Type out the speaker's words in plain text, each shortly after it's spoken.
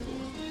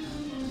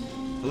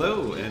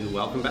Hello, and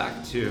welcome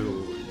back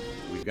to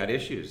We've Got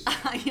Issues.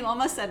 You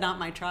almost said not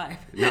my tribe.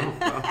 No,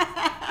 well,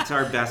 it's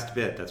our best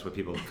bit. That's what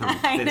people come.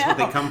 That's what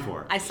they come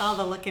for. I saw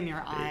the look in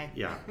your eye.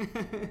 Yeah.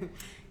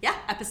 Yeah,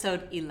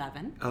 episode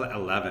 11.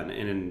 11,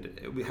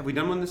 and have we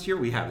done one this year?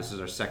 We have. This is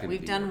our second.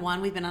 We've done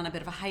one. We've been on a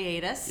bit of a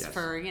hiatus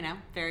for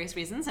various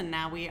reasons, and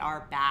now we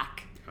are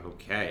back.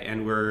 Okay,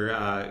 and we're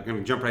going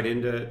to jump right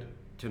into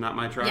Not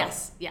My Tribe.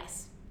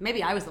 Yes.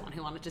 Maybe I was the one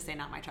who wanted to say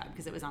not my tribe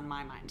because it was on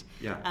my mind.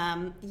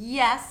 Yeah.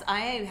 Yes, I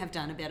have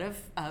done a bit of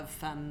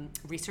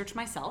research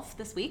myself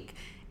this week,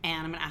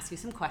 and I'm going to ask you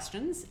some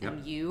questions,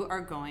 and you are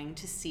going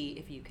to see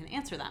if you can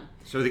answer them.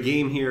 So the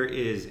game here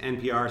is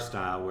NPR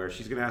style, where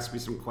she's going to ask me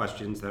some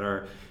questions that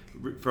are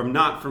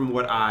not from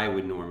what I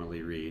would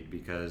normally read,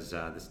 because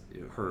what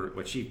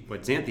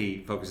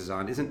Xanthi focuses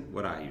on isn't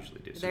what I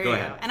usually do. So go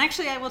ahead. And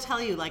actually, I will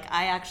tell you,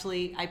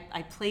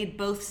 I played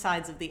both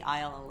sides of the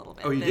aisle a little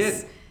bit. Oh, you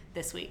did?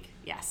 This week,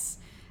 yes.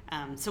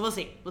 So we'll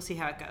see. We'll see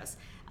how it goes.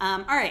 All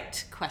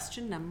right.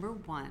 Question number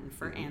 1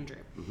 for Andrew.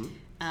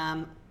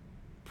 Mm-hmm.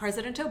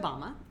 President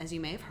Obama, as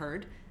you may have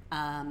heard,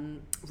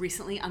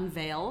 recently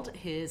unveiled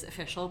his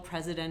official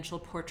presidential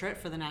portrait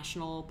for the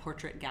National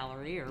Portrait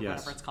Gallery, or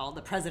whatever it's called,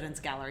 the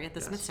President's Gallery at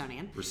the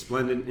Smithsonian.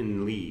 Resplendent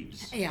in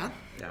leaves. Yeah.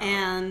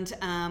 And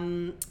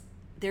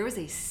there was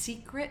a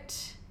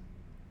secret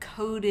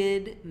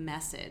coded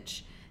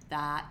message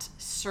that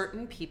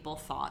certain people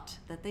thought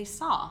that they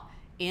saw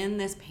in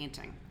this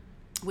painting,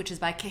 which is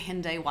by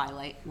Kehinde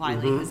Wiley,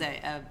 who's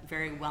a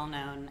very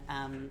well-known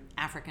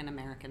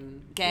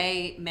African-American,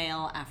 gay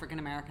male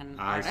African-American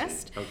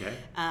artist. I see. Okay.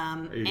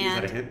 Is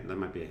that a hint? That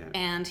might be a hint.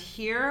 And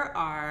here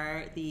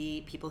are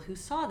the people who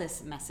saw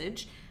this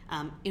message.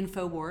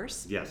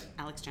 InfoWars. Yes.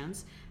 Alex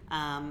Jones.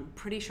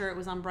 Pretty sure it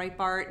was on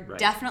Breitbart. Right.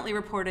 Definitely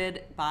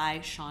reported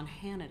by Sean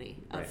Hannity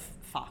of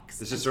Fox.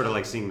 This is sort of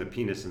like seeing the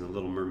penis in the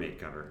Little Mermaid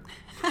cover.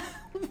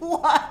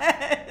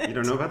 What? You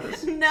don't know about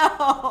this? No.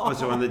 Oh,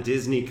 so on the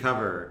Disney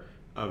cover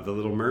of The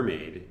Little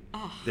Mermaid,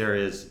 there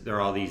are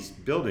all these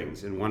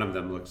buildings, and one of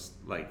them looks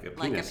like a penis.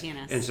 Like a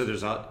penis. And so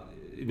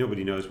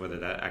nobody knows whether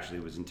that actually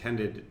was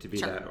intended to be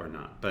that or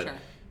not. But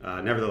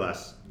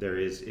nevertheless, there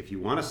is, if you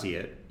want to see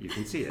it, you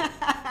can see it.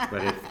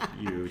 But if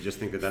you just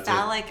think that that's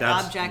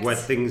what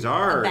things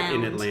are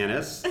in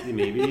Atlantis,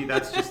 maybe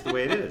that's just the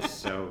way it is.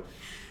 So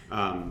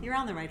you're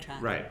on the right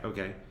track. Right,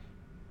 okay.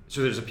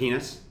 So there's a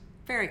penis?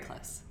 Very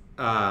close.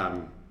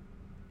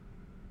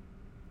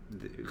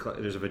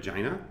 There's a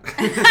vagina?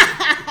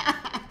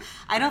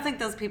 I don't think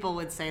those people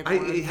would say the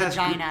word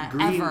vagina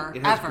ever.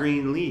 It has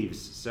green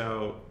leaves,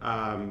 so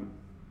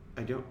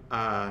I don't.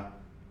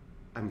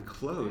 I'm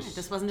close.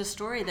 This wasn't a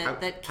story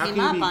that came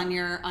up on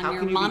your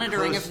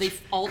monitoring of the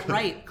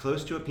alt-right.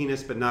 Close to a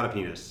penis, but not a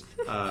penis.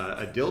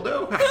 A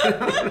dildo? I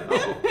don't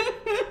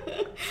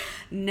know.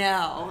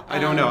 No. I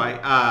don't know.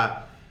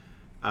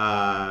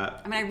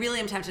 I mean, I really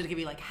am tempted to give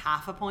you like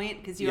half a point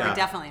because you are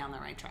definitely on the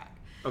right track.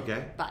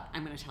 Okay. But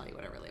I'm going to tell you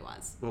what it really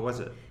was. What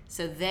was it?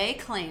 So they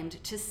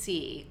claimed to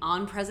see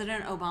on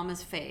President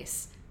Obama's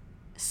face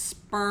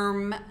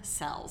sperm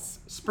cells.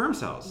 Sperm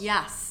cells?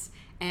 Yes.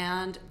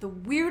 And the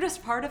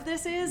weirdest part of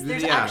this is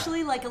there's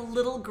actually like a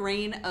little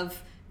grain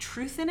of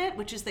truth in it,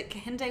 which is that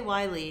Kehinde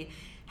Wiley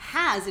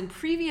has, in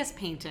previous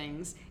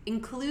paintings,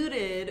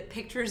 included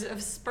pictures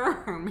of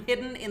sperm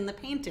hidden in the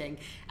painting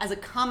as a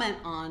comment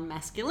on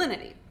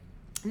masculinity.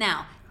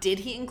 Now, did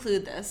he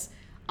include this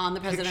on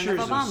the President Pictures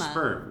of Obama? Of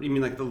sperm. You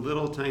mean like the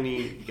little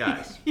tiny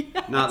guys?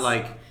 Yes. Not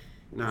like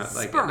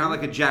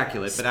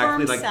ejaculate, but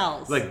sperm actually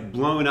cells. like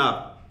blown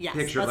up. Yes,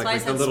 picture of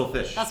like the little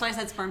fish. That's why I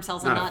said sperm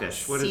cells not and not a fish.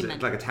 semen. What is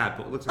it? Like a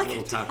tadpole. It looks like a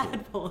little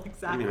tadpole.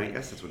 Exactly. I mean, I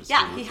guess that's what it's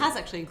he has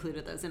actually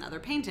included those in other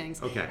paintings.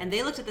 Okay. And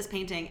they looked at this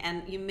painting,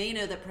 and you may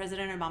know that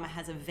President Obama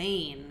has a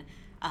vein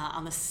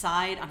on the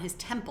side, on his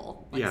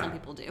temple, like some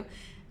people do.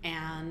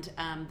 And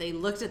they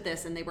looked at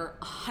this, and they were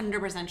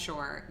 100%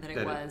 sure that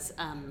it was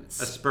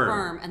a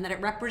sperm. And that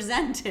it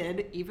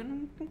represented,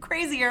 even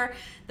crazier,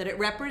 that it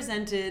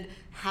represented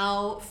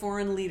how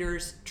foreign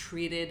leaders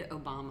treated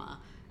Obama.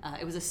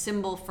 It was a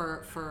symbol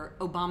for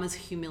Obama's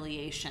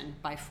humiliation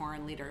by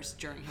foreign leaders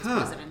during his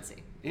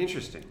presidency.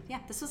 Interesting. Yeah,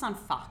 this was on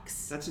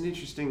Fox. That's an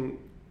interesting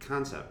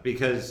concept,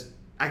 because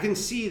I can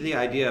see the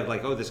idea of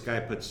like, oh, this guy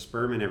puts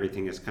sperm in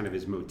everything as kind of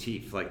his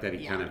motif, like that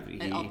he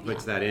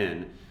puts that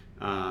in.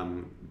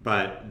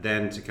 But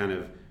then to kind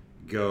of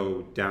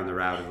go down the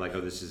route of like,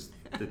 oh, this is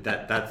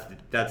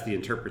that's the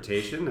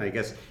interpretation. I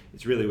guess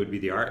it's really would be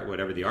the art,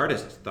 whatever the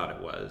artist thought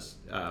it was.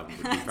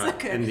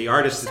 And the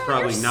artist is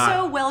probably you're not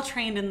so well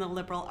trained in the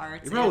liberal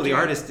arts. Well, the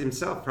artist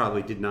himself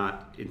probably did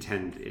not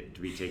intend it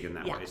to be taken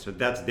that way. So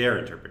that's their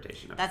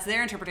interpretation of it. That's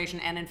their interpretation,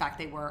 and in fact,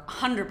 they were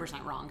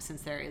 100% wrong,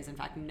 since there is in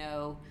fact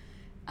no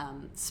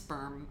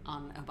sperm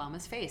on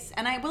Obama's face.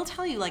 And I will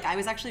tell you, like, I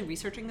was actually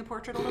researching the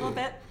portrait a little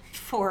bit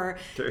for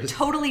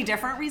totally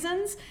different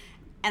reasons,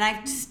 and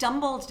I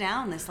stumbled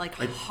down this like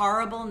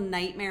horrible,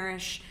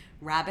 nightmarish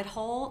rabbit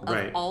hole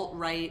of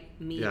alt-right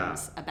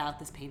memes about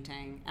this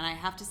painting. And I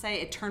have to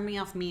say, it turned me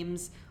off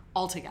memes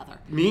altogether.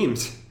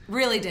 Memes.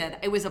 Really did.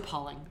 It was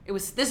appalling.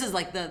 This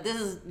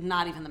is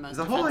not even the most.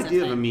 The whole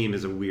idea of a meme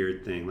is a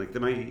weird thing. Like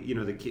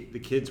the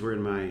kids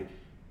were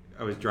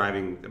I was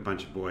driving a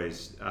bunch of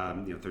boys,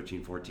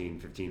 13, 14,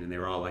 15, and they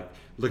were all like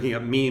looking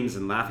up memes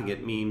and laughing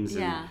at memes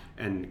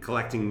and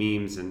collecting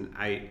memes. And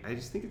I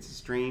just think it's a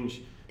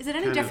strange. Is it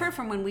any different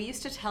from when we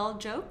used to tell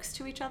jokes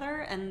to each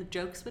other and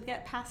jokes would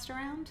get passed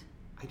around?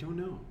 I don't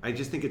know. I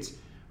just think it's.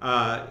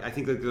 I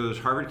think like those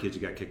Harvard kids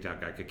who got kicked out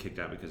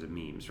because of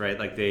memes, right?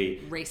 Like they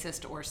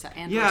racist or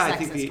sexist. I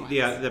think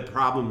the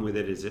problem with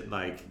it is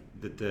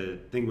the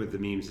thing with the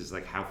memes is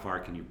like how far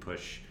can you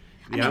push.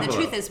 The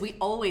truth is, we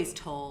always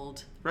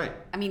told. Right.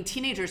 I mean,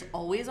 teenagers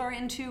always are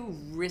into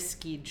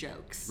risky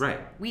jokes. Right.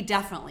 We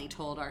definitely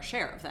told our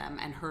share of them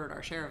and heard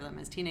our share of them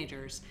as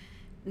teenagers.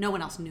 No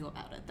one else knew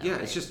about it, though. Yeah,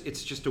 right?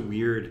 It's just a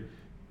weird.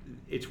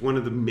 It's one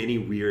of the many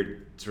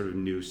weird sort of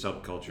new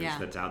subcultures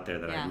that's out there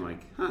that I'm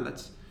like,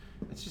 that's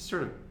just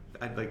sort of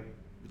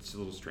it's a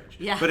little strange.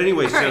 Yeah. But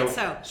anyway,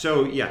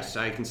 so yes,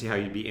 I can see how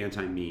you'd be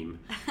anti-meme.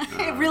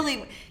 It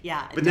really,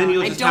 yeah. But then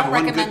you'll just have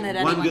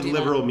one good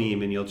liberal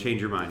meme, and you'll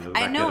change your mind.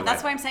 I know.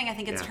 That's why I'm saying I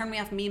think it's turned me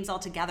off memes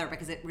altogether,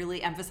 because it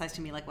really emphasized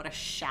to me like what a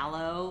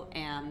shallow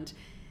and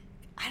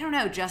I don't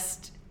know,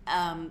 just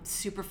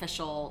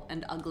superficial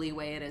and ugly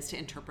way it is to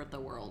interpret the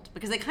world,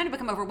 because they kind of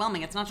become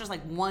overwhelming. It's not just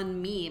like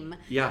one meme.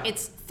 Yeah.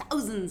 It's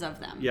thousands of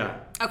them. Yeah.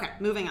 Okay,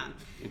 moving on.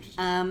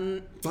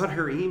 Interesting. But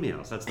her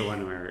emails, that's the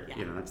one where,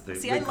 that's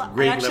the I love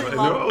that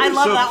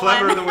so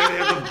clever one. the way they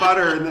have the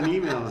butter and then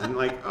emails and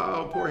like,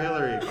 oh, poor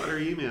Hillary, butter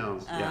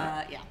emails.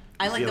 Yeah.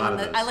 I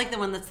like the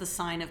one that's the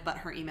sign of but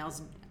her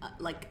emails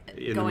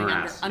in going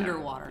morass,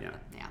 underwater.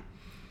 Yeah.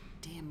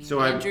 Damn you,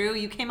 Andrew.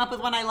 You came up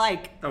with one I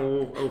like.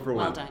 Oh, for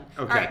one. Well done.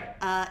 Okay.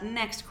 All right.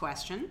 Next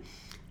question.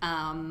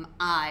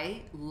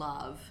 I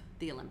love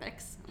the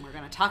Olympics. And we're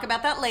going to talk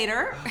about that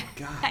later. Oh,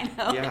 God. I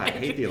know. Yeah, I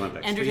hate the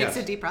Olympics. Andrew takes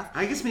a deep breath.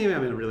 I guess maybe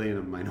I'm really in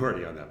a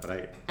minority on that, but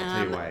I'll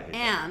tell you why I hate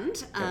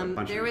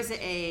and there was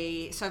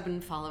so I've been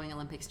following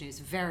Olympics news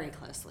very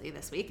closely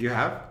this week. You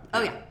have?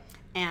 Oh, yeah.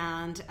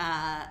 And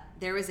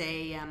there was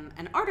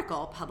an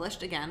article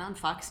published again on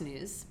Fox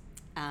News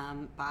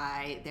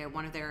by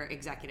one of their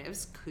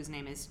executives, whose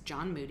name is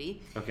John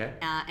Moody. Okay.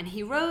 And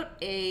he wrote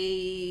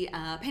a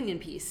opinion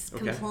piece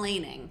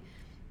complaining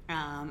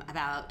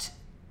about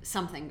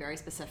something very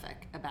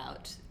specific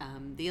about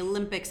the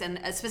Olympics, and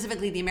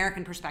specifically the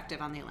American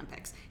perspective on the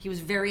Olympics. He was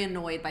very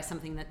annoyed by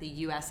something that the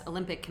U.S.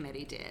 Olympic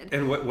Committee did.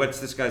 And what's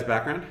this guy's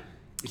background?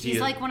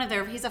 He's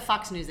he's a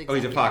Fox News executive. Oh,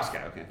 he's a Fox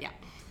guy, okay. Yeah.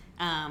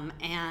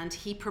 And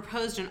he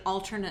proposed an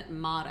alternate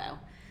motto,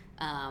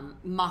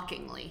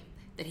 mockingly,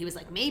 that he was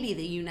like, maybe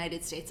the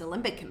United States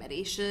Olympic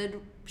Committee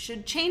should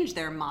change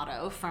their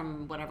motto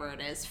from whatever it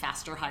is,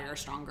 faster, higher,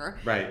 stronger,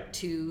 right,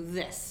 to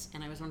this.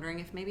 And I was wondering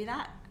if maybe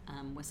that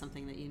was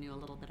something that you knew a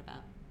little bit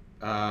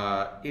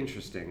about.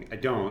 Interesting. I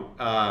don't.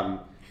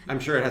 I'm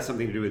sure it has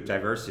something to do with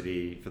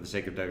diversity for the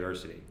sake of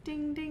diversity.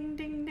 Ding, ding,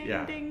 ding,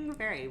 ding, ding.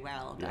 Very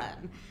well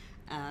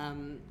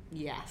done.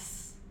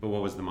 Yes. But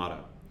what was the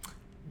motto?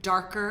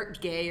 Darker,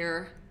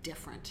 gayer,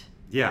 different.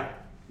 Yeah,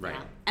 right.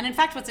 Yeah. And in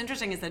fact, what's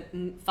interesting is that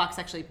Fox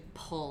actually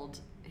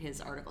pulled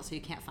his article, so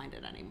you can't find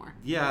it anymore.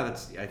 Yeah,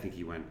 I think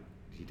he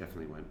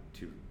definitely went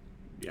too,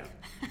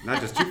 not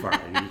just too far.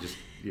 He just,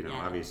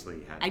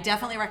 obviously had. I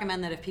definitely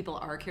recommend that if people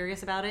are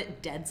curious about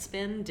it,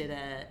 Deadspin did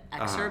an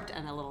excerpt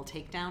and a little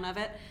takedown of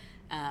it.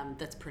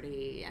 That's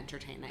pretty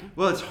entertaining.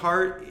 Well, it's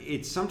hard.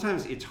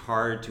 Sometimes it's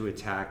hard to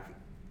attack.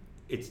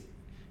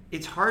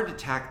 It's hard to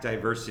attack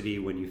diversity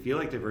when you feel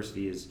like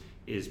diversity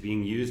is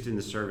being used in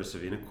the service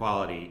of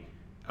inequality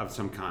of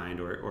some kind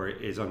or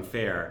is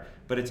unfair,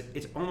 but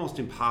it's almost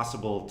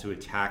impossible to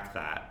attack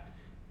that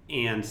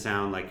and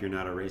sound like you're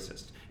not a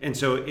racist. And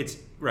so it's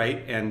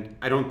right, and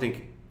I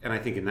think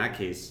in that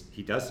case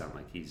he does sound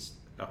like he's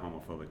a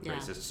homophobic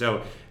racist.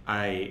 So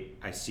I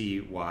see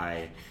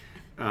why,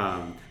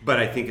 but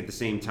I think at the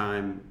same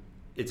time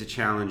it's a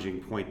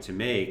challenging point to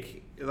make.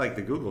 Like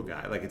the Google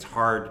guy, like it's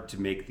hard to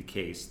make the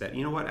case that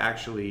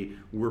actually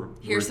we're doing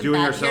here's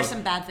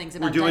some bad things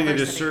about we're doing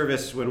diversity. A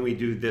disservice when we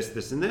do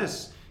this, and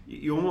this.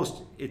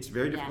 It's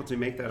very difficult to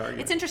make that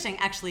argument. It's interesting,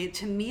 actually.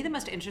 To me, the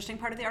most interesting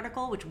part of the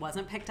article, which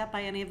wasn't picked up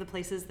by any of the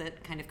places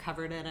that kind of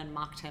covered it and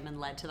mocked him and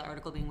led to the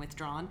article being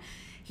withdrawn,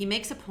 he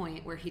makes a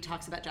point where he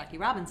talks about Jackie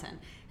Robinson,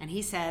 and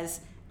he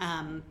says.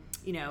 And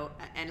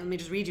let me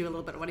just read you a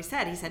little bit of what he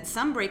said. He said,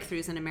 some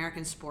breakthroughs in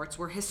American sports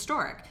were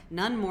historic,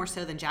 none more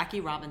so than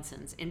Jackie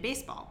Robinson's in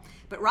baseball.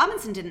 But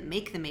Robinson didn't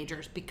make the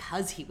majors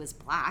because he was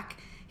black.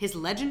 His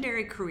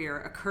legendary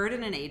career occurred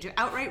in an age of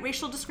outright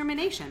racial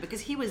discrimination because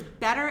he was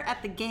better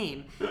at the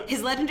game.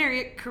 His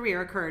legendary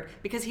career occurred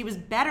because he was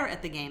better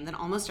at the game than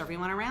almost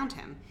everyone around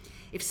him.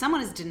 If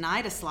someone is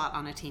denied a slot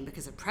on a team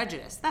because of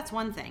prejudice, that's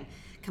one thing.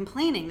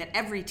 Complaining that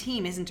every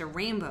team isn't a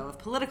rainbow of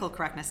political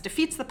correctness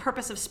defeats the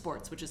purpose of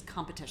sports, which is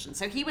competition.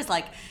 So he was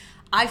like,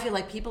 I feel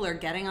like people are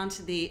getting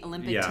onto the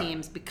Olympic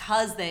teams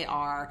because they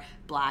are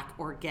black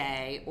or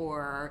gay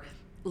or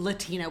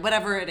Latino,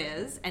 whatever it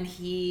is. And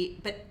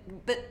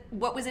but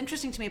what was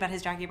interesting to me about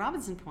his Jackie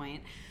Robinson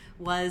point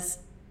was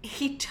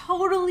he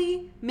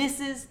totally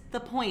misses the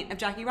point of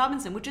Jackie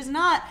Robinson, which is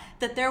not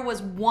that there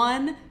was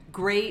one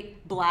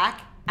great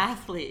black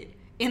athlete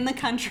in the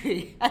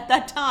country at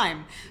that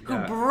time who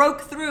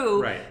broke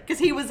through because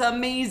he was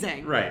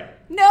amazing. Right.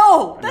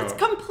 No, that's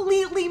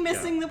completely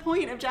missing the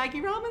point of Jackie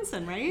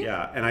Robinson, right?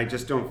 Yeah, and I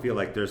just don't feel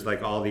like there's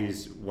like all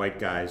these white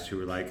guys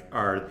who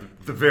are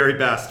the very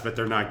best, but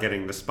they're not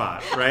getting the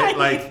spot, right?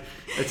 Like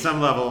at some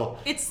level,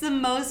 it's the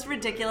most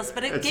ridiculous,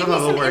 but it gave me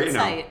some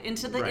insight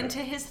into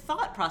his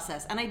thought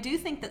process, and I do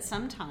think that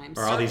sometimes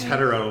all these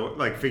hetero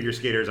like figure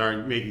skaters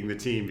aren't making the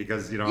team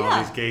because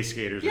all these gay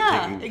skaters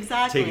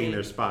are taking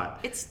their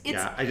spot.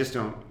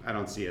 I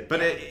don't see it,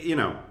 but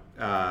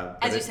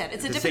as you said,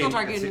 it's a difficult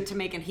argument to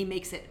make, and he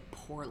makes it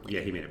poorly. Yeah,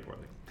 he made it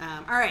poorly.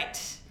 All right.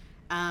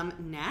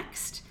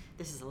 Next,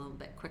 this is a little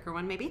bit quicker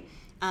one maybe.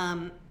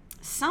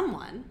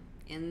 Someone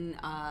in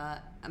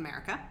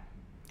America,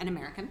 an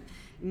American,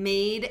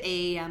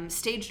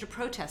 staged a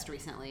protest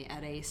recently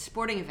at a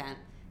sporting event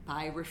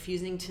by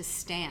refusing to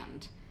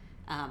stand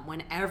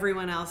when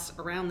everyone else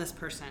around this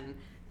person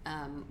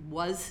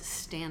was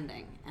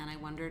standing. And I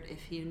wondered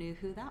if you knew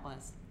who that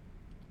was.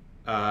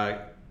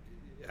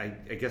 I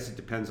guess it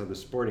depends on the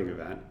sporting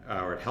event,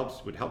 or it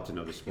would help to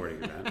know the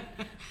sporting event.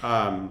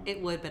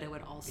 It would, but it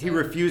would also. He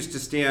refused to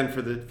stand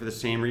for the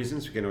same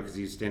reasons, because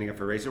he's standing up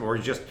for racism, or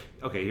just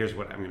here's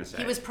what I'm going to say.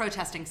 He was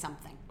protesting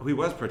something. Oh, he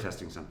was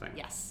protesting something.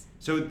 Yes.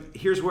 So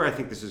here's where I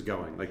think this is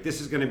going. Like,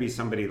 this is going to be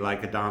somebody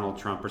like a Donald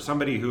Trump, or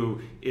somebody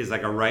who is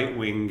like a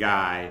right-wing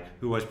guy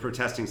who was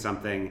protesting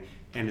something,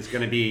 and it's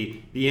going to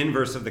be the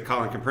inverse of the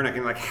Colin Kaepernick.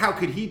 And like, how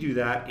could he do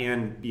that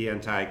and be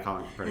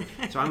anti-Colin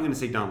Kaepernick? So I'm going to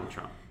say Donald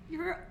Trump.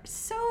 You're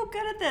so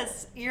good at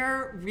this.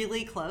 You're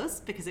really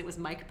close because it was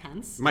Mike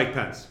Pence. Mike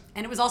Pence.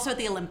 And it was also at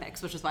the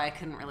Olympics, which is why I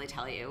couldn't really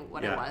tell you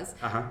what it was.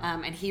 Uh-huh.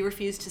 And he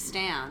refused to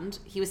stand.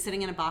 He was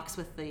sitting in a box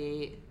with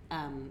the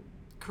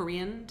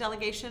Korean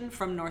delegation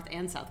from North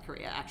and South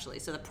Korea, actually.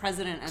 So the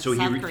president of South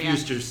Korea. So he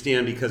refused to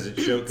stand because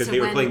they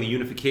were playing the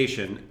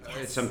unification.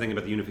 It's something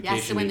about the unification.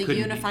 Yes, so when the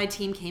unified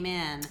team came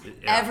in,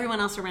 everyone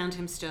else around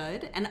him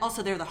stood. And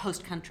also they're the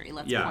host country,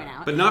 let's point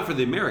out. But not for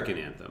the American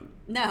anthem.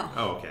 No.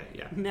 Oh, okay,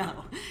 yeah.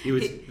 No.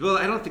 Well,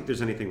 I don't think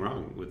there's anything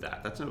wrong with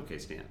that. That's an okay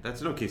stand. That's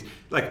an okay.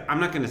 Like,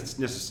 I'm not going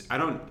to necessarily. I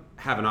don't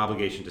have an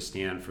obligation to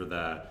stand for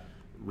the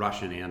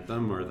Russian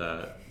anthem or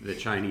the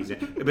Chinese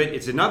anthem. But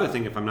it's another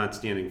thing if I'm not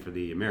standing for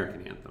the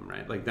American anthem,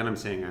 right? Like, then I'm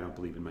saying I don't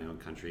believe in my own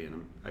country,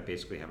 and I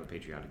basically have a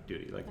patriotic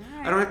duty. Like,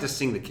 I don't have to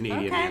sing the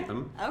Canadian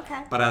anthem.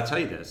 Okay. But I'll tell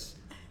you this: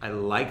 I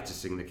like to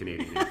sing the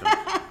Canadian anthem.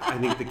 I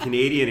think the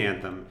Canadian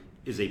anthem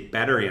is a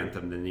better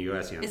anthem than the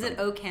U.S. anthem. Is it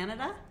 "O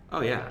Canada"? Oh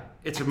yeah,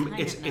 it's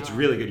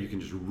really good. You can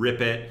just rip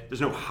it.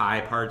 There's no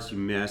high parts you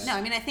miss. No,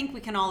 I mean I think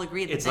we can all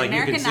agree that it's the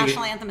American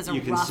national anthem is a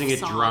rough song. You can sing it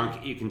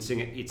drunk. You can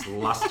sing it. It's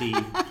lusty.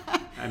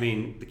 I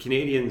mean, the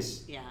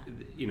Canadians. Yeah.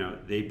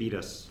 They beat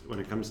us when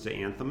it comes to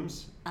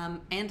anthems.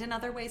 And in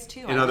other ways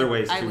too. I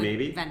would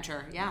maybe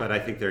venture. Yeah. But I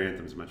think their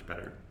anthem's much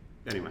better.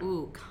 Anyway.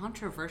 Ooh,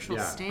 controversial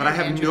stand. But I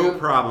have no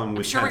problem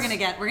with. I'm sure we're gonna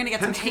get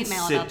some hate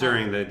mail about that.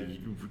 During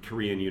the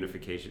Korean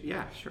unification.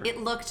 Yeah, sure.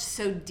 It looked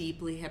so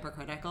deeply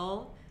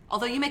hypocritical.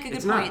 Although you make a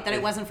good point that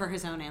it wasn't for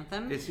his own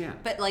anthem.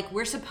 But like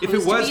we're supposed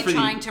to be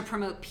trying to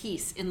promote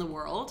peace in the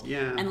world.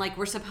 Yeah. And like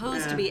we're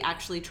supposed to be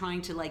actually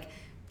trying to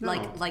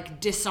like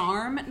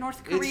disarm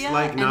North Korea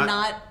and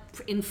not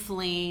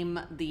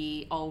inflame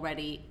the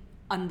already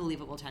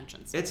unbelievable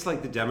tensions. It's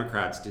like the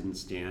Democrats didn't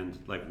stand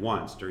like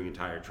once during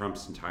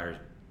Trump's entire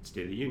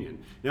State of the Union.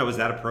 Now, was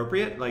that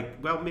appropriate?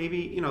 Like, well,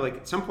 maybe, like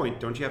at some point,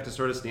 don't you have to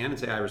sort of stand and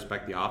say, I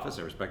respect the office,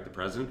 I respect the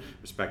president,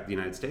 respect the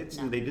United States?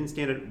 No. And they didn't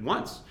stand it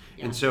once.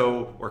 Yeah. And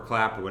so, or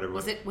clap or whatever.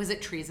 Was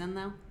it treason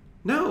though?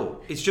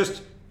 No, it's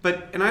just,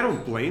 and I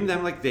don't blame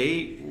them. Like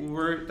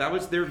that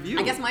was their view.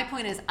 I guess my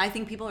point is, I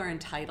think people are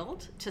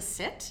entitled to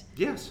sit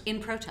in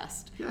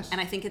protest. Yes.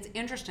 And I think it's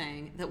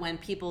interesting that when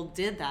people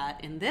did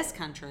that in this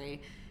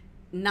country,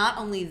 not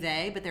only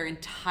they, but their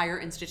entire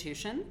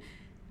institution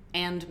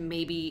and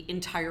maybe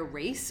entire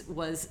race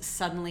was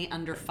suddenly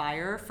under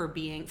fire for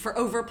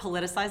over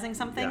politicizing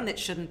something that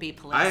shouldn't be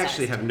politicized. I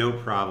actually have no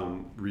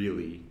problem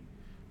really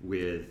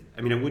with,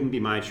 it wouldn't be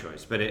my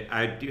choice, but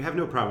I do have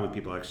no problem with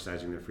people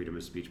exercising their freedom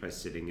of speech by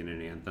sitting in an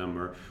anthem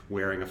or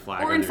wearing a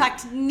flag. Or in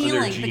fact,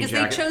 kneeling, because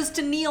they chose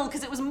to kneel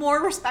because it was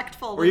more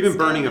respectful. Or even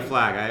burning a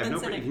flag. I have no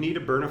problem. If you need to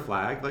burn a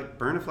flag,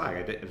 burn a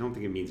flag. I don't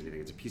think it means anything.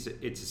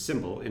 It's a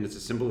symbol, and it's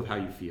a symbol of how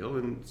you feel,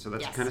 and so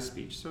that's kind of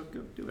speech, so go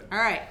do it. All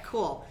right,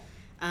 cool.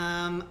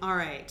 All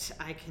right,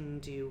 I can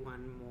do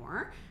one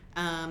more.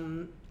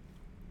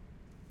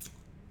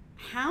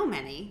 How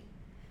many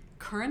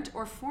current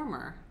or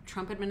former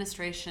Trump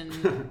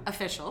administration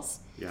officials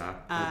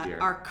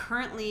are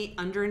currently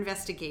under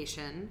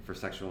investigation for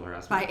sexual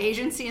harassment by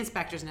agency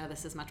inspectors? No,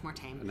 this is much more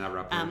tame. Not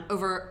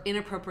over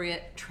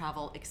inappropriate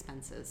travel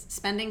expenses,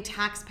 spending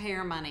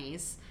taxpayer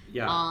monies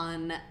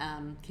on.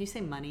 Can you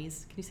say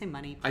monies? Can you say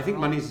money? Plural? I think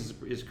monies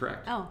is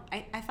correct. Oh,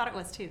 I thought it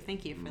was too.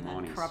 Thank you for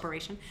that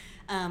corroboration.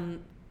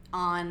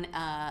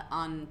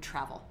 On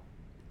travel.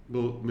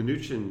 Well,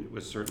 Mnuchin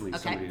was certainly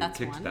somebody who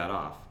kicked that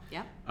off.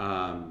 Yeah.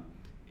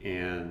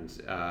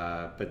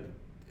 but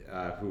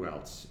who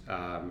else?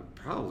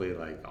 Probably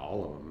like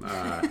all of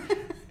them.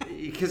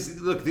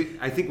 Because look,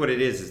 I think what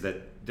it is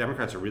that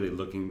Democrats are really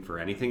looking for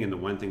anything, and the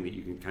one thing that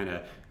you can kind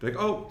of be like,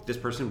 oh, this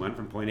person went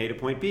from point A to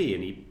point B,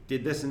 and he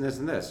did this and this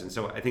and this, and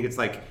so I think it's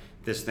like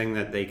this thing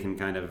that they can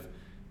kind of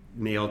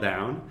nail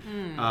down.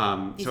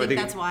 You so I think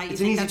that's why?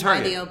 It's an easy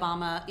target.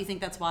 You think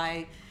that's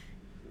why?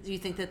 Do you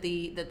think that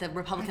the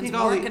Republicans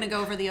weren't going to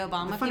go for the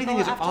Obama? The funny thing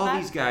is, all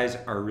these guys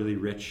are really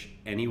rich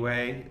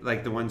anyway.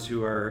 Like the ones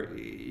who are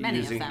many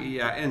using, of them.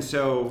 yeah, and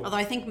so. Although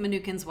I think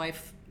Mnuchin's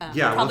wife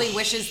probably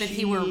wishes that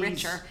he were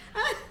richer.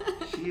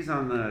 She's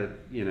on the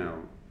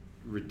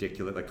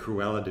ridiculous, like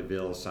Cruella de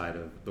Vil side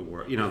of the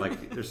world.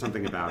 Like there's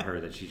something about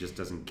her that she just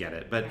doesn't get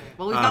it. But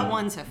well, we've got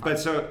one so far. But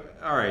so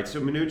all right,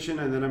 so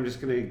Mnuchin, and then I'm just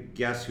gonna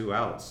guess who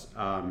else.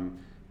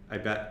 I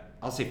bet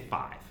I'll say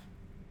 5.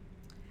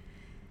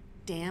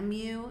 Damn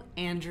you,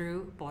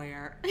 Andrew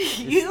Boyer.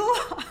 You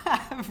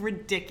have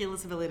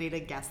ridiculous ability to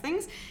guess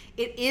things.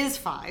 It is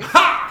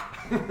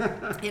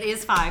 5. It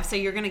is 5, so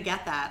you're going to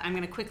get that. I'm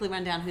going to quickly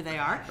run down who they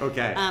are.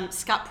 Okay.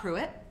 Scott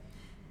Pruitt.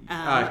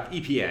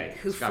 EPA.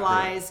 Who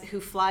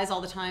flies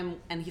all the time,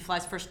 and he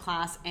flies first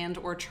class and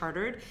or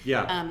chartered.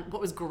 Yeah.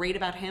 What was great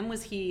about him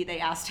was they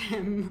asked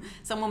him,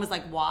 someone was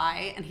like,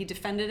 why? And he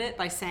defended it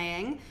by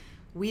saying,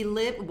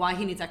 why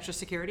he needs extra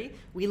security.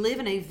 We live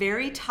in a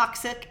very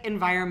toxic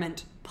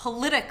environment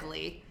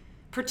politically,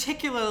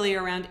 particularly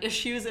around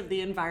issues of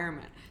the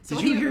environment. So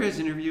Did you hear his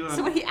interview?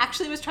 So what he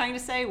actually was trying to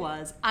say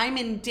was, I'm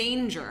in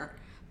danger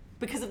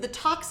because of the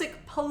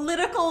toxic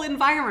political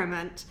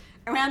environment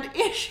around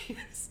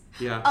issues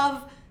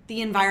of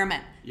the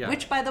environment. Yeah.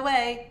 Which, by the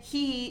way,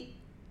 he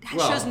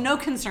shows no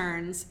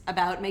concerns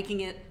about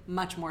making it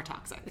much more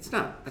toxic. That's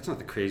not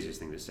the craziest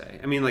thing to say.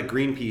 I mean, like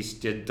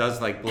Greenpeace does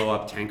like blow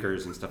up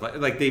tankers and stuff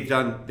like they've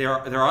done. There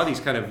are these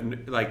kind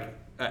of like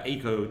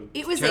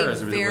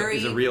eco-terrorism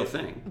is a real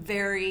thing.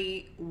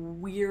 Very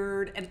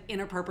weird and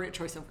inappropriate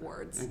choice of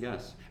words. I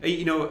guess.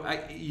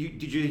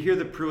 Did you hear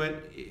the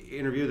Pruitt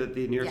interview that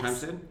the New York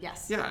Times did?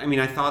 Yes. Yeah. I mean,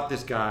 I thought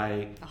this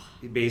guy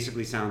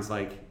basically sounds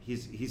like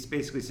he's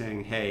basically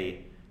saying,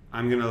 hey,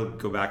 I'm going to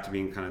go back to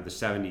being kind of the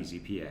 70s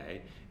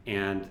EPA.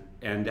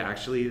 And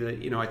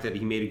actually, I thought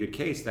he made a good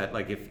case that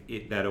like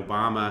that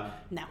Obama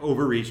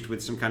overreached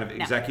with some kind of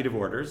executive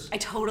orders. I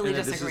totally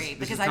disagree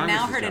because I've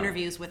now heard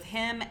interviews with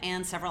him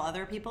and several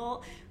other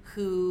people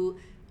who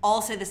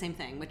all say the same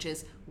thing, which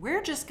is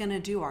we're just going to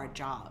do our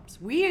jobs.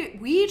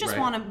 We just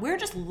want to. We're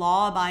just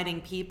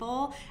law-abiding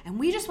people, and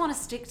we just want to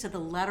stick to the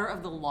letter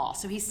of the law.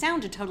 So he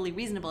sounded totally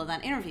reasonable in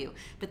that interview.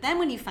 But then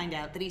when you find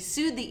out that he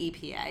sued the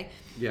EPA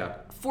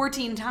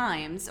 14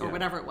 times or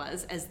whatever it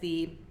was as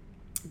the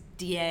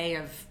DA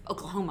of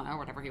Oklahoma or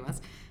whatever he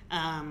was,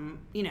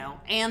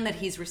 and that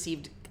he's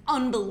received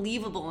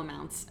unbelievable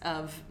amounts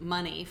of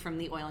money from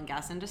the oil and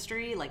gas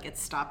industry, like it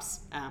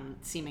stops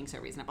seeming so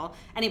reasonable.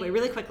 Anyway,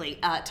 really quickly,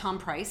 Tom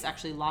Price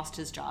actually lost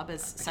his job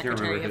as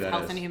Secretary of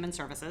Health and Human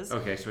Services.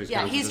 Okay, so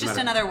he's just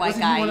another white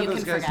guy. You can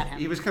forget him.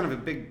 He was kind of a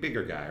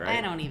bigger guy, right?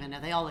 I don't even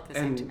know. They all look the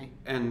same to me.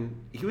 And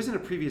he was in a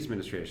previous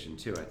administration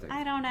too, I think.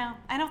 I don't know.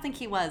 I don't think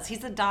he was.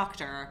 He's a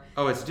doctor.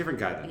 Oh, it's a different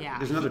guy then. Yeah.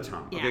 There's another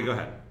Tom. Okay, go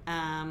ahead.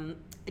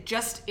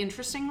 Just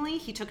interestingly,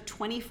 he took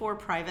 24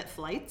 private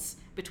flights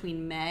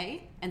between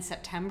May and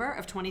September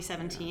of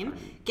 2017.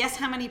 Guess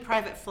how many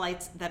private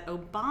flights that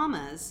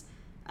Obama's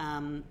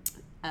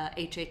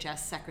HHS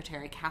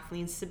Secretary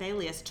Kathleen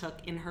Sebelius took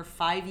in her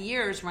 5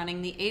 years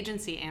running the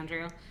agency,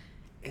 Andrew?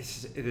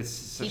 It is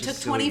such he took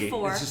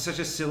 24. It's just such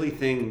a silly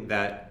thing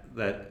that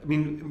I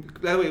mean,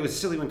 by the way, it was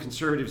silly when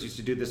conservatives used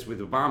to do this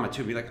with Obama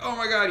too. Be like, "Oh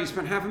my God, you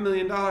spent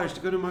 $500,000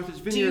 to go to Martha's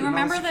Vineyard." Do you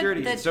remember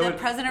that the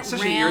president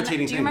ran? Do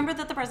you remember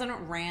that the president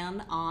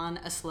ran on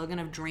a slogan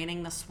of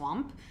draining the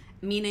swamp,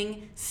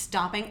 meaning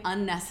stopping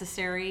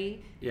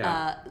unnecessary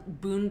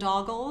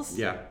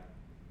boondoggles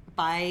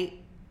by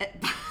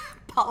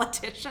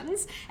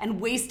politicians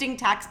and wasting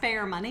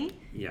taxpayer money?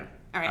 Yeah.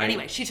 All right.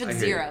 Anyway, she took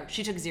zero.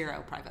 She took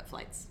 0 private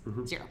flights.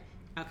 Mm-hmm. 0.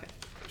 Okay.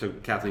 So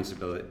Kathleen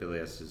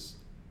Sebelius is.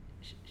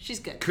 She's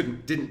good.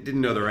 Didn't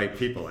know the right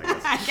people, I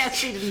guess. I guess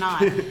she did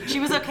not. She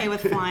was okay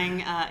with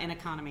flying in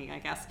economy, I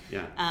guess.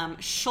 Yeah.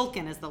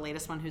 Shulkin is the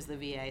latest one, who's the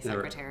VA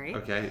secretary.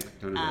 Okay.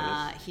 Don't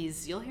know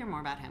You'll hear more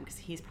about him because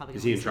he's probably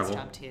going to lose his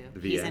job too.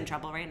 He's in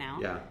trouble right now.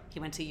 Yeah.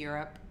 He went to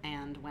Europe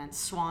and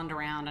swanned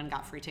around and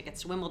got free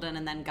tickets to Wimbledon,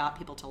 and then got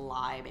people to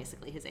lie,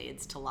 basically his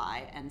aides to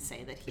lie and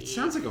say that he. It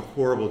sounds like a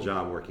horrible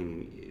job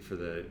working for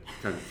the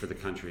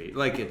country.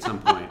 Like at some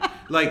point,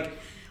 like.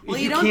 Well,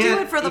 you don't do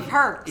it for the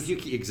perks.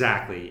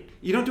 Exactly.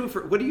 You don't do it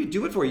for... What do you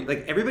do it for?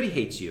 Like, everybody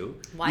hates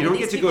you. You don't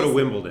get to go to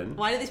Wimbledon.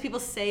 Why do these people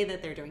say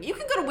that they're doing it? You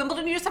can go to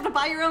Wimbledon, you just have to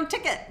buy your own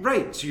ticket.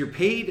 Right. So you're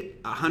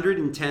paid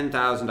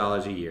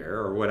 $110,000 a year,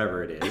 or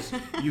whatever it is.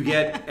 You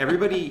get...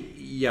 Everybody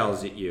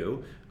yells at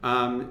you.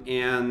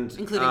 And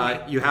including me.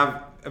 You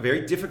have a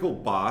very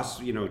difficult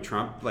boss,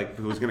 Trump, like,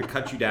 who's going to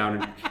cut you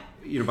down,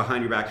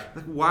 behind your back.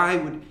 Like, why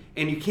would...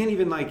 And you can't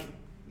even, like...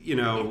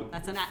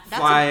 that's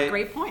a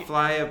great point.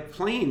 Fly a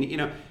plane,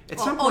 At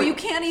some point, you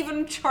can't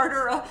even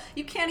charter a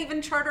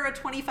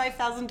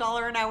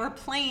 $25,000 an hour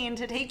plane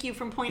to take you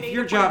from point A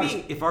to point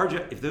B.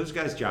 If those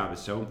guys' job is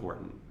so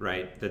important,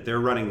 right, that they're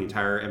running the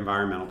entire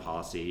environmental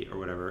policy or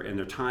whatever, and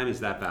their time is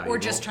that valuable, or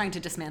just trying to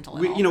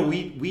dismantle it all.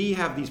 We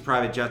have these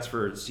private jets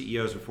for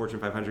CEOs of Fortune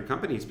 500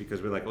 companies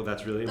because we're like, well,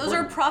 that's really important.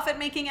 Those are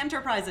profit-making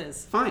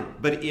enterprises. Fine,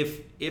 but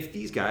if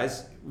these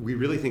guys, we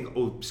really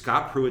think,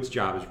 Scott Pruitt's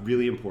job is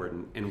really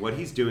important and what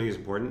he's doing is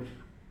important,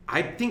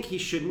 I think he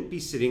shouldn't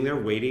be sitting there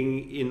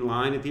waiting in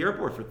line at the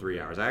airport for 3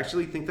 hours. I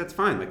actually think that's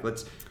fine.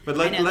 Let's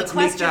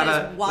make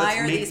that why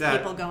are these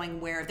people going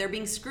where? They're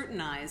being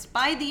scrutinized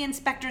by the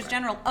inspectors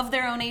general of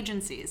their own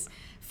agencies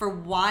for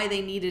why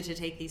they needed to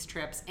take these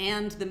trips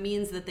and the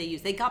means that they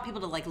use. They got people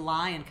to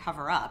lie and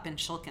cover up in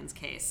Shulkin's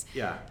case.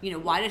 Yeah.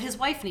 Why did his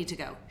wife need to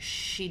go?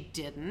 She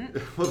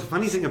didn't. Well, the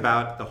funny thing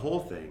about the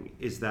whole thing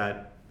is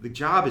that the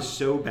job is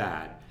so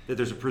bad that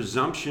there's a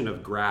presumption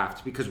of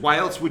graft, because why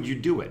else would you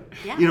do it?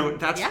 Yeah.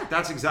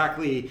 That's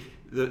exactly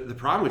the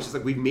problem, which is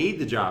we've made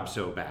the job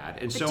so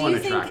bad and so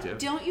unattractive.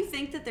 Don't you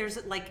think that there's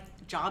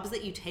jobs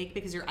that you take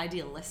because you're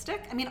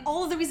idealistic? I mean,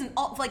 all of the reason,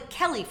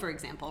 Kelly, for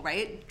example,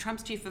 right?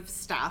 Trump's chief of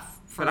staff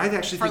for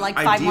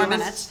 5 more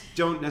minutes.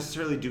 Don't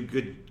necessarily do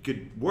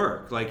good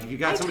work. If you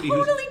got somebody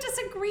who's... I totally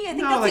disagree. I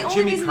think that's the only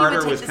Jimmy reason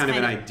Carter was kind of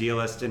an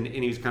idealist and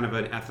he was kind of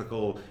an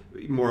ethical,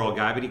 moral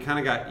guy, but you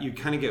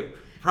kind of get...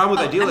 Problem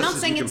with idealists I'm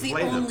not saying it's the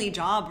only them.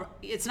 Job.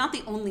 It's not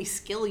the only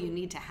skill you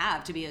need to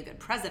have to be a good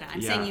president.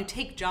 I'm saying you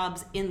take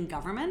jobs in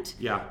government,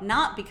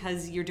 not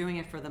because you're doing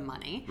it for the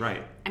money.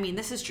 Right. I mean,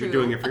 this is true you're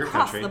doing it for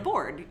across your the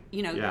board.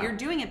 You're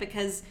doing it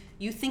because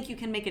you think you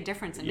can make a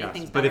difference and make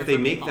things better. But if they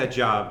make people. that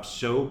job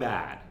so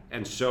bad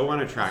and so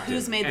unattractive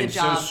Who's made the and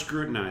job, so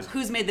scrutinized,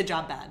 who's made the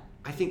job bad?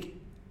 I think,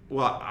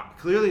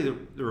 clearly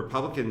the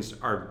Republicans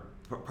are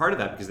part of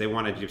that because they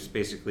want to just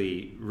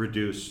basically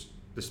reduce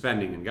the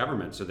spending in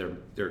government, so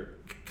they're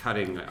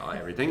cutting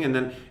everything, and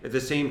then at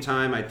the same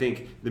time, I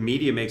think the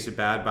media makes it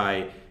bad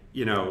by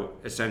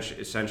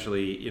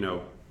essentially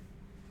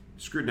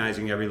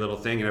scrutinizing every little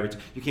thing, and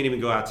you can't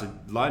even go out to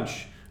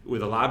lunch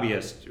with a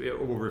lobbyist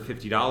over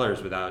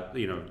 $50 without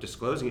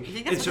disclosing it. You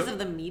think that's because of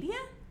the media?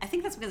 I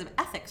think that's because of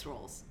ethics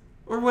rules.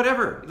 Or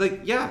whatever.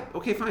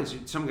 Okay, fine. So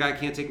some guy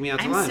can't take me out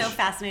to lunch. I'm so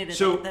fascinated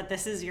that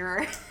this is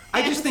your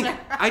I just think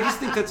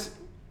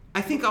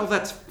I think all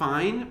that's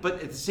fine,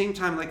 but at the same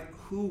time,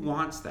 who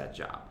wants that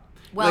job?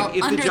 Well,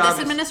 under this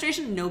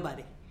administration,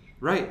 nobody.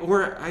 Right.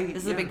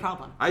 This is a big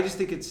problem. I just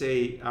think it's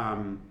a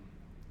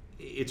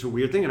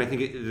weird thing, and I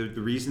think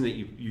the reason that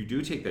you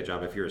do take that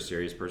job, if you're a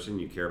serious person,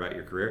 you care about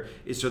your career,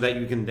 is so that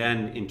you can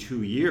then, in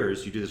 2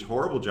 years, you do this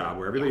horrible job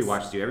where everybody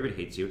watches you,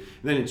 everybody hates you,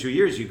 and then in 2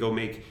 years you go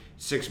make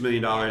 $6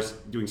 million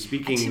doing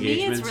speaking engagements. To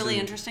me, it's really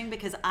interesting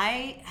because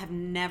I have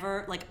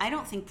never, I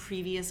don't think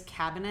previous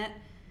cabinet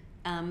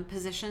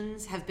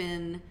positions have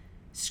been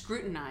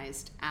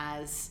scrutinized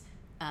as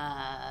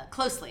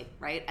closely,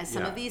 right, as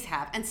some of these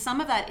have. And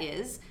some of that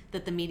is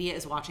that the media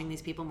is watching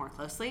these people more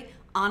closely.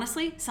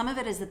 Honestly, some of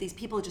it is that these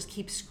people just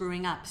keep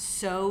screwing up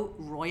so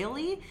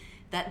royally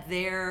that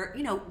they're,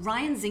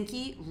 Ryan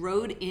Zinke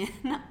rode in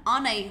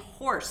on a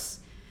horse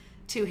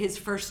to his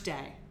first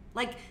day.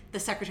 The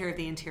Secretary of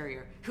the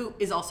Interior, who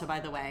is also, by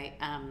the way,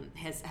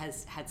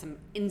 has had some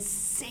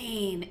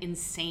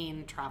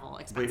insane travel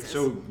expenses. Wait,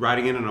 so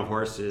riding in on a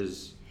horse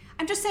is...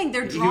 I'm just saying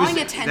they're drawing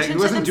attention to themselves. He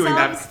wasn't doing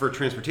that for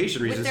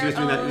transportation reasons. He was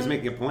doing that. He was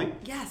making a point.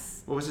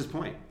 Yes. What was his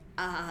point?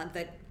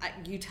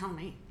 You tell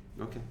me.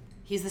 Okay.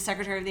 He's the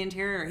Secretary of the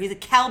Interior. He's a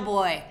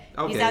cowboy.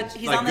 Okay.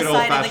 He's on the side of the cowboys. Good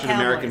old-fashioned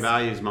American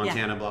values,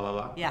 Montana, blah blah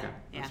blah. Yeah. Okay,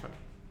 yeah. That's fine.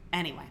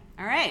 Anyway,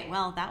 all right.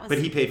 Well, that was. But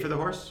he paid for the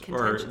horse,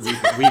 or we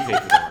paid for the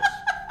horse.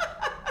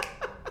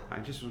 I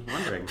just was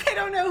wondering. I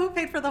don't know who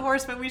paid for the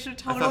horse, but we should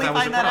totally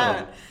find that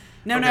out.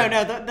 No.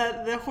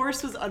 The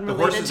horse was unrelated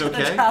the horse is to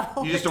okay? the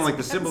travel. You just don't like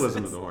the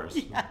symbolism of the horse.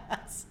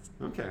 Yes.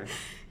 Okay.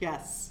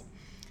 Yes.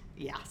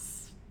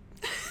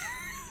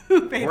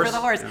 Who paid for the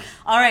horse? Yeah.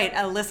 All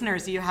right,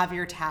 listeners, you have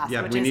your task.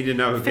 Yeah, we need to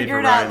know who paid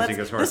for Ryan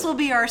Zinke's horse. This will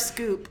be our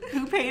scoop.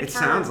 Who paid for Zinke's horse?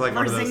 It sounds like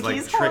one of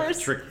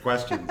those trick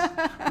questions.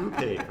 Who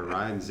paid for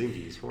Ryan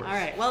Zinke's horse? All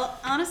right. Well,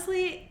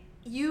 honestly,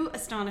 you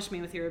astonish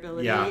me with your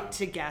ability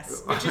to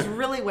guess, which is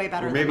really way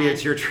better than maybe mine.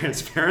 It's your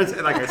transparency.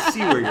 I see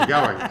where you're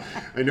going.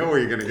 I know where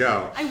you're going to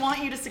go. I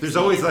want you to succeed. There's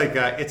always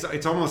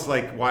it's almost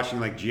like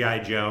watching G.I.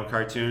 Joe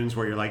cartoons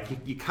where you're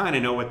you kind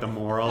of know what the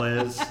moral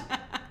is.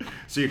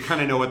 So you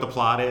kind of know what the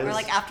plot is. Or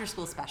after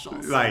school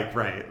specials.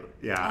 Right.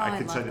 Yeah. I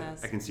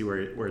can see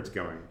where it's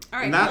going. All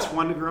right. And that's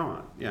one to grow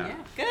on. Yeah.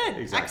 Good.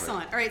 Exactly.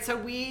 Excellent. All right. So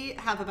we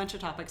have a bunch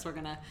of topics we're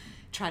going to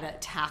try to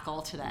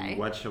tackle today.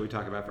 What shall we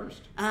talk about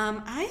first?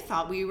 I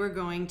thought we were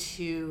going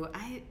to...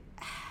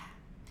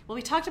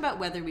 we talked about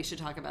whether we should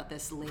talk about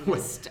this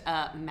latest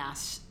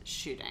mass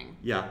shooting.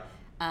 Yeah.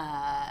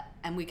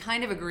 And we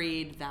kind of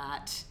agreed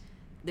that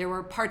there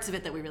were parts of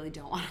it that we really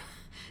don't want to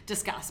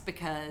discuss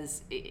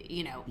because,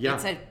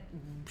 it's a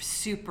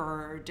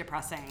super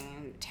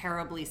depressing,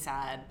 terribly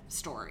sad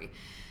story.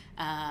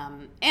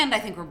 And I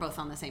think we're both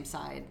on the same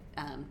side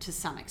to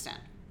some extent.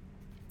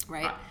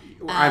 right?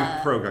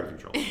 I'm pro gun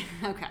control.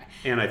 Okay.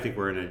 And I think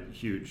we're in a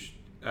huge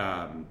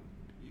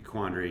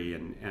quandary,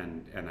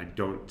 and I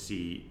don't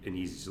see an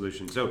easy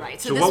solution. So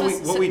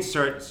what we'd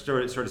sort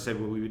of say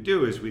what we would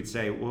do is we'd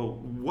say, well,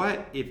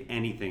 what if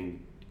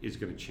anything is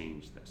going to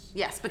change this?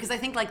 Yes, because I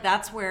think like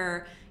that's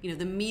where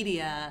the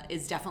media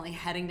is definitely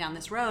heading down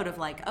this road of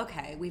like,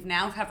 okay, we've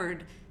now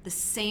covered the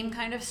same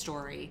kind of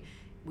story.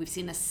 We've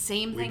seen the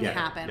same thing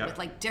happen with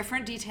like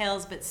different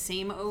details, but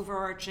same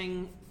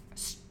overarching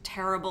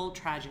terrible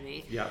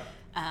tragedy. Yeah.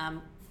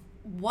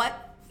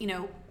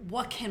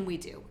 What can we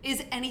do?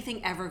 Is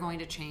anything ever going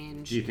to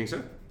change? Do you think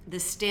so? The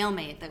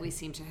stalemate that we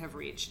seem to have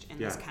reached in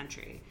this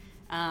country.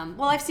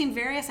 Well, I've seen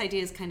various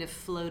ideas kind of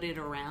floated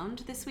around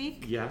this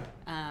week. Yeah,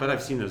 but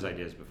I've seen those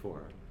ideas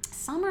before.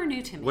 Some are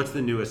new to me. What's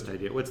the newest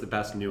idea? What's the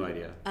best new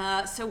idea?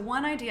 So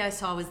one idea I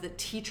saw was that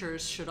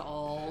teachers should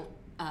all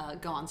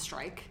go on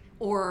strike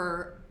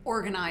or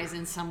organize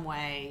in some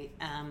way.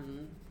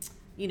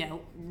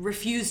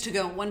 Refuse to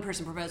go. One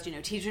person proposed,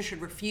 teachers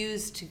should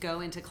refuse to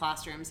go into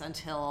classrooms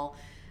until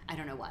I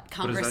don't know what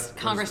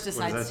Congress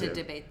decides to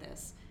debate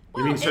this.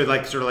 You mean sort of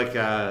like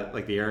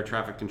the air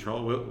traffic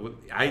control?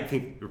 I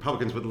think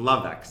Republicans would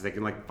love that because they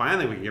can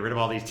finally we can get rid of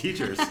all these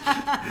teachers.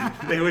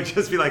 They would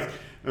just be like,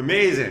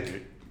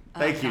 amazing.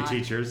 Thank you,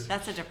 teachers.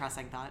 That's a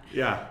depressing thought.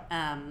 Yeah.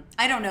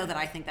 I don't know that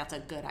I think that's a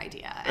good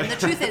idea. And the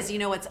truth is,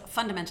 what's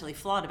fundamentally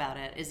flawed about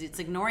it is it's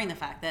ignoring the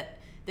fact that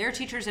there are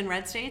teachers in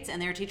red states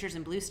and there are teachers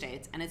in blue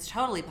states, and it's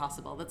totally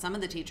possible that some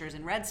of the teachers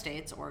in red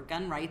states or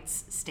gun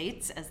rights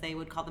states, as they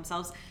would call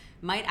themselves,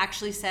 might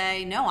actually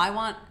say, no, I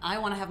want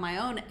to have my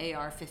own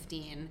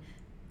AR-15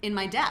 in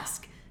my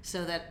desk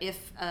so that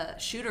if a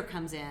shooter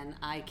comes in,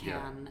 I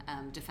can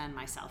defend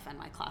myself and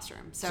my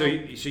classroom. So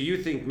you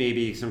think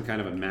maybe some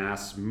kind of a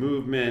mass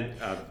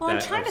movement of I'm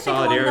trying to think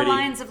solidarity. along the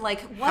lines of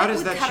what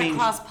would cut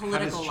across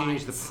political lines. How does that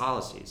change the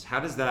policies? How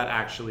does that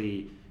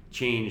actually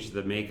change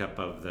the makeup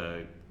of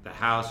the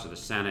House or the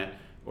Senate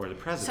or the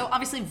president? So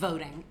obviously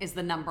voting is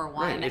the number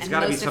one and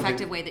most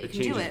effective way that you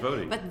can do it.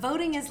 Voting. But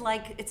voting is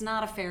it's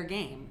not a fair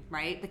game,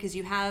 right? Because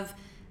you have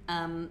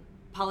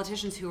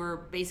politicians who are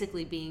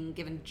basically being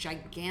given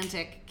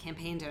gigantic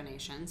campaign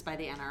donations by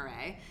the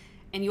NRA.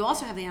 And you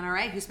also have the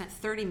NRA who spent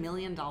 $30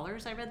 million,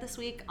 I read this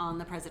week, on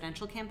the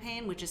presidential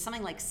campaign, which is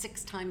something like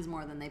 6 times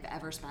more than they've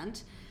ever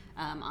spent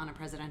on a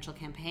presidential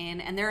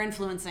campaign. And they're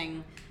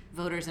influencing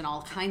voters in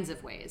all kinds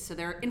of ways. So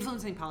they're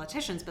influencing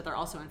politicians, but they're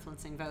also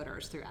influencing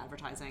voters through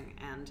advertising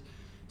and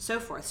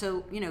so forth.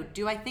 So,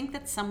 do I think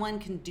that someone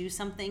can do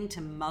something to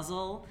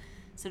muzzle,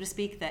 so to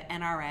speak, the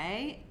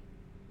NRA?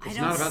 It's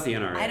not about the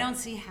NRA. I don't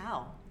see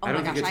how. Oh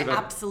my gosh, I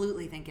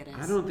absolutely think it is.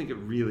 I don't think it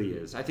really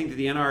is. I think that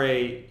the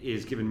NRA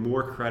is given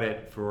more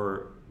credit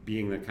for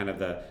being the kind of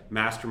the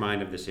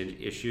mastermind of this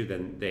issue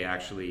than they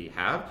actually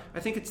have. I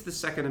think it's the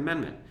Second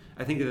Amendment.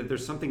 I think that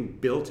there's something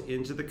built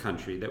into the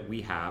country that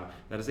we have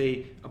that is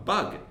a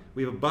bug.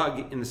 We have a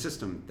bug in the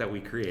system that we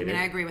created.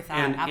 I agree with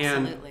that.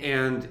 Absolutely.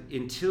 And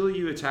until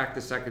you attack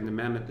the Second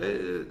Amendment,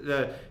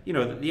 the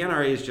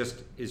NRA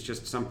is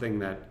just something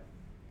that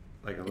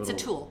it's a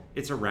tool.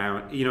 It's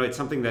around. It's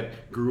something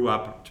that grew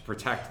up to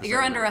protect.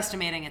 You're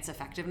underestimating its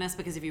effectiveness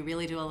because if you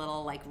really do a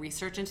little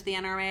research into the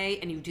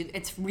NRA and you do,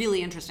 it's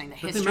really interesting the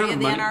history of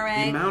the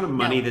NRA. The amount of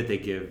money that they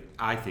give,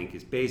 I think,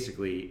 is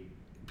basically.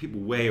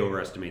 People way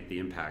overestimate the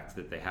impact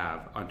that they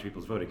have on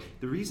people's voting.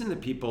 The reason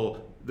that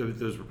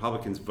those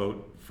Republicans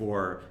vote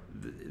for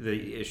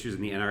the issues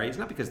in the NRA is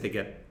not because they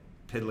get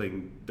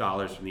piddling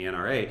dollars from the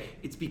NRA.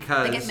 It's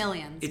because they get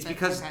millions. It's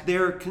because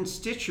their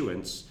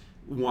constituents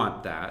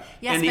want that,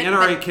 yes, and the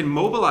NRA can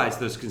mobilize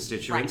those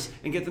constituents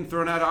and get them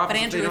thrown out of office.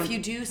 But Andrew, if you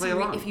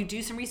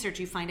do some research,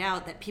 you find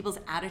out that people's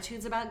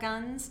attitudes about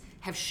guns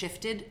have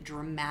shifted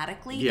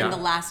dramatically in the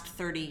last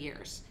 30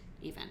 years,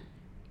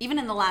 even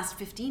in the last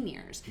 15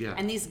 years. Yeah.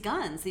 And these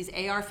guns, these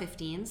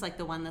AR-15s, like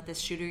the one that this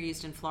shooter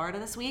used in Florida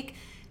this week,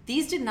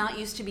 these did not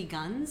used to be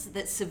guns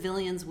that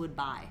civilians would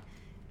buy.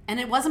 And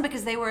it wasn't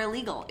because they were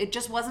illegal. It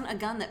just wasn't a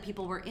gun that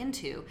people were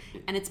into.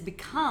 And it's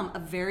become a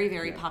very,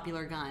 very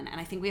popular gun. And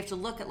I think we have to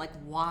look at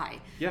why.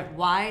 Yeah.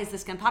 Why is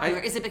this gun popular?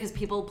 Is it because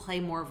people play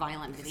more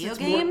violent video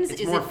games?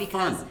 Is it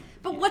because fun.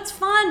 But what's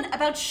fun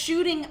about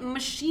shooting a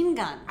machine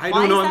gun? I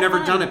don't know, I've never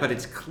done it, but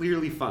it's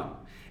clearly fun.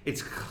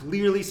 It's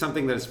clearly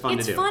something that is fun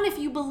to do. It's fun if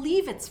you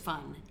believe it's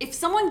fun. If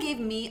someone gave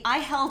me, I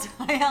held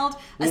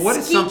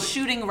a skeet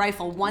shooting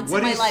rifle once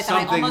in my life and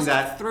I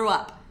almost threw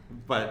up.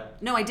 But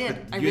no, I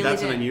did. I really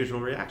that's did. An unusual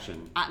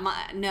reaction.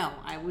 No,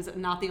 I was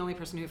not the only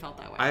person who felt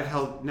that way.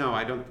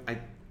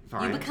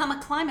 Fine. You become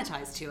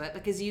acclimatized to it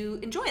because you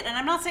enjoy it. And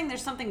I'm not saying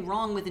there's something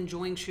wrong with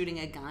enjoying shooting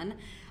a gun.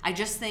 I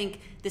just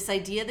think this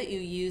idea that you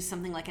use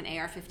something like an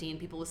AR-15,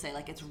 people will say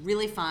it's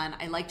really fun.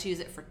 I like to use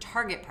it for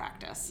target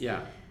practice.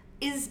 Yeah.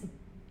 Is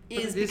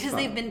because fun.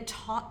 They've been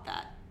taught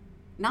that.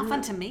 Not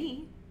fun to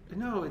me.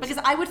 No, because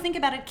I would think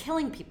about it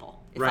killing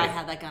people. if I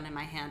had that gun in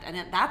my hand,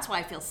 and that's why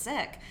I feel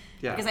sick.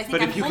 Yeah, because I think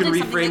but I'm if you can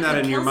holding reframe that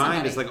in your mind,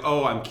 somebody. it's like,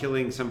 oh, I'm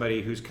killing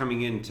somebody who's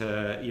coming in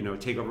to,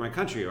 take over my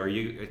country, or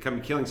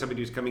killing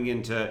somebody who's coming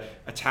in to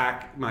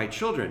attack my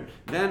children.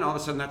 Then all of a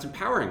sudden that's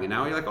empowering, and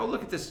now you're like, oh,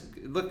 look at this,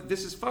 look,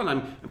 this is fun.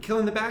 I'm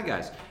killing the bad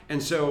guys,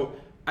 and so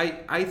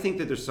I think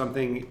that there's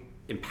something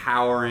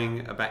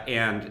empowering about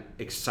and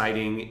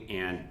exciting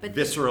and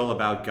visceral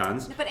about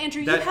guns. But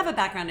Andrew, you have a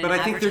background in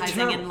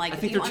advertising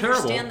and you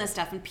understand this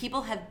stuff, and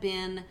people have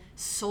been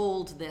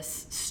sold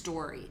this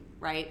story,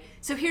 right?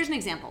 So here's an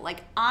example.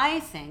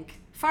 I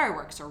think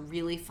fireworks are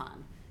really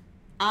fun.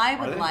 I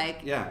would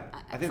like,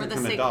 I think for they're the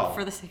kind sake of dull.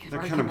 for the sake of they're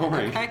argument, kind of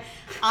boring. Okay?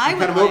 I'm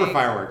kind of over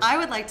fireworks. I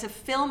would like to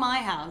fill my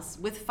house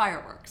with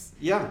fireworks.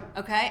 Yeah.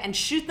 Okay, and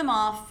shoot them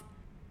off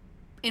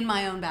in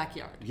my own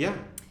backyard. Yeah.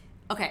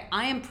 Okay,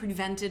 I am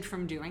prevented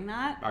from doing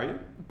that. Are you?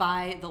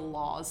 By the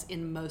laws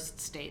in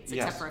most states,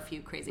 except for a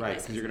few crazy places.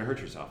 Right, because you're going to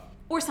hurt yourself.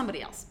 Or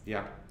somebody else.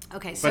 Yeah.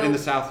 Okay, so... But in the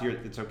South,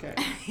 it's okay.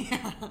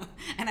 Yeah,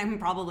 and I'm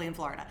probably in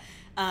Florida.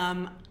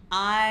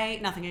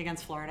 Nothing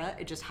against Florida.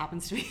 It just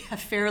happens to be a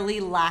fairly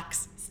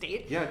lax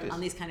state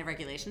on these kind of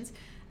regulations.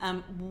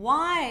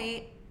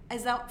 Why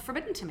is that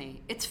forbidden to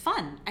me? It's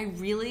fun. I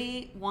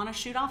really want to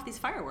shoot off these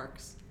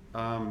fireworks.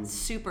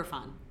 Super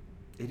fun.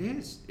 It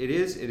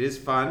is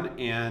fun,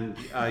 and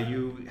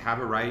you have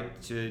a right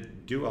to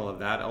do all of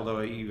that. Although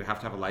you have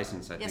to have a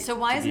license, I think. So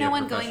why is no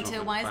one going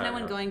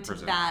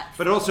to bat?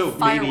 But also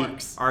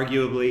fireworks? Maybe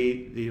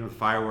arguably,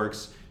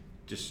 fireworks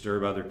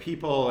disturb other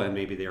people, and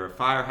maybe they're a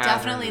fire hazard.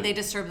 Definitely, they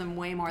disturb them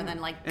way more than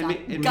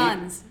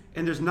guns.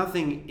 And there's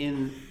nothing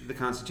in the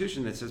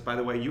Constitution that says, by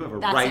the way, you have a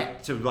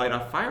right to light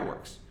off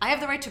fireworks. I have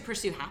the right to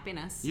pursue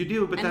happiness. You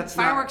do, but that's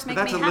fireworks make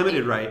me happy.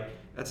 Limited right.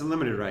 That's a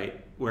limited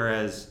right.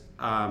 Whereas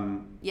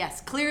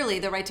yes, clearly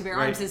the right to bear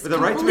arms is but the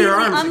completely right to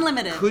bear arms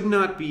unlimited. Could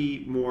not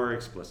be more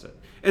explicit.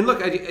 And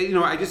look,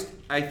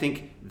 I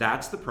think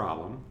that's the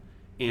problem.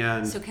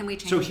 And so can we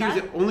change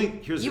that?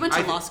 You went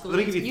to law school. Let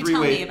me give you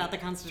tell me about the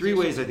Constitution.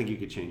 3 ways I think you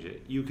could change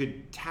it. You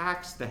could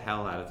tax the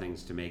hell out of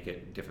things to make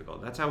it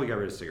difficult. That's how we got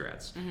rid of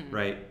cigarettes,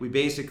 right? We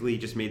basically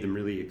just made them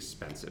really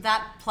expensive.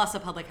 That plus a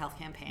public health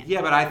campaign.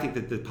 Yeah, but I think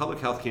that the public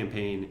health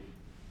campaign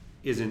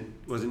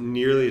wasn't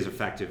nearly as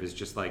effective as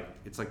just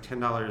it's like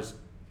 $10,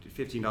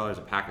 $15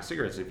 a pack of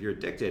cigarettes. And if you're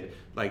addicted,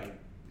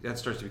 that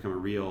starts to become a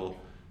real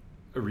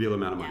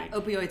amount of money. Yeah,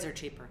 opioids are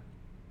cheaper.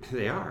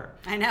 They are.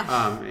 I know.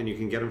 And you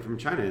can get them from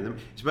China in them.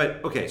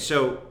 But okay,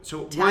 so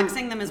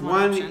taxing them is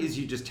one option. Is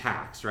you just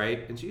tax,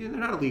 right? And so they're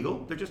not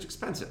illegal; they're just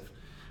expensive.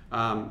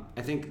 I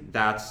think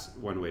that's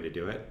one way to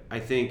do it. I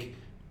think it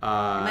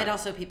might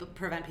also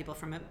prevent people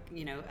from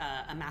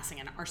amassing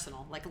an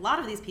arsenal. A lot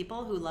of these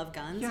people who love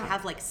guns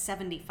have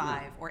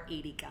 75 or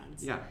 80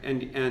 guns. Yeah,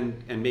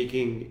 and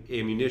making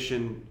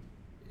ammunition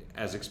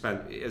as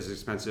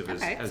expensive as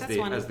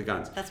the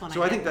guns. That's one.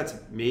 So I think that's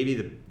maybe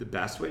the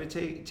best way to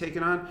take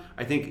it on.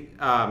 I think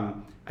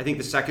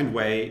the second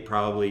way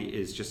probably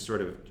is just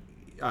sort of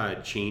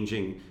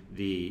changing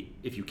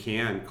if you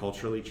can,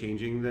 culturally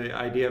changing the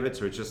idea of it.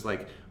 So it's just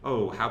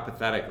oh, how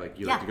pathetic! Like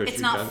to go shoot guns.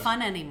 It's not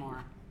fun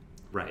anymore.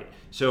 Right.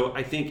 So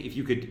I think if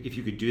you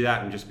could do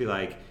that and just be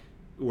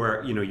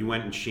where you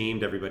went and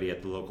shamed everybody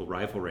at the local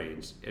rifle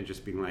range and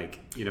just being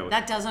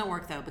that doesn't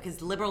work though,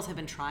 because liberals have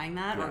been trying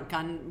that, or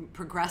gun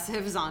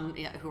progressives who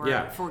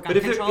are for gun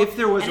but control, if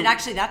there was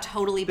that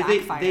totally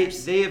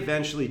backfires. They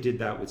eventually did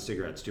that with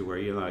cigarettes too, where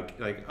you're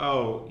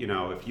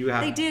if you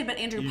have they did, but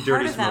Andrew,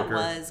 part of that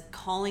was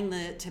calling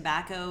the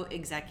tobacco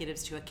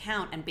executives to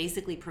account and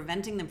basically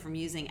preventing them from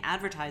using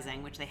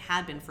advertising, which they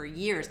had been for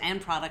years,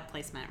 and product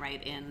placement,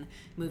 right, in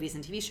movies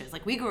and TV shows.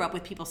 We grew up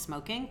with people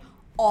smoking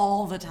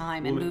all the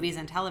time in movies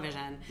and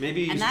television.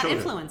 Maybe you use children.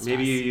 Influenced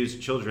Maybe us. You use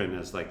children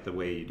as the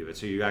way you do it.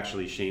 So you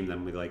actually shame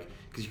them with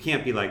because you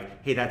can't be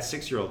hey, that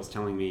 6-year-old's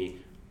telling me,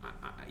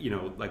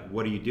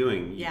 what are you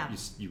doing?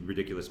 You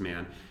ridiculous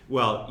man.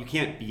 Well, you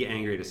can't be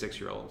angry at a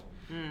 6-year-old.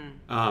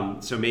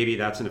 So maybe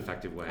that's an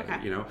effective way.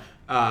 Okay.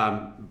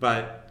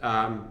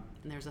 And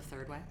there's a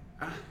third way.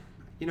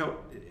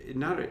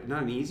 Not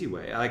an easy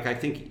way. I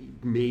think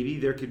maybe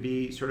there could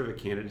be sort of a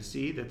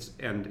candidacy that's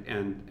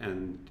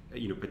and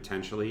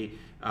potentially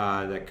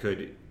that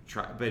could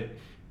try, but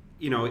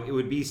it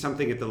would be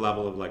something at the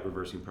level of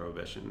reversing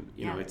prohibition.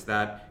 It's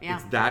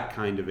that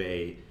kind of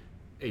a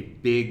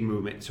big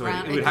movement. So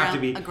it would have to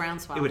be a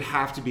groundswell. It would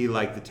have to be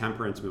like the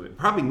temperance movement.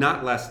 Probably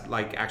not less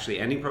actually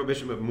ending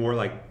prohibition, but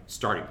more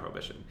starting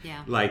prohibition.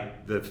 Yeah.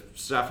 The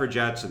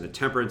suffragettes and the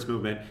temperance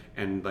movement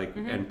and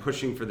and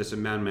pushing for this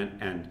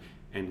amendment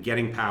and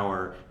getting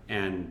power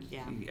and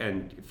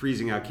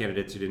freezing out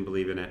candidates who didn't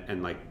believe in it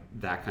and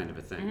that kind of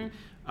a thing.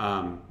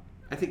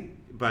 I think,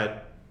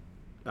 but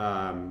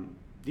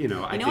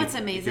I think what's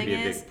amazing it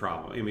could be a big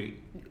problem. I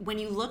mean, when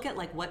you look at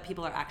like what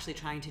people are actually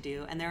trying to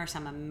do, and there are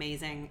some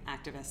amazing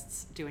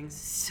activists doing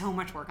so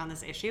much work on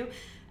this issue,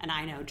 and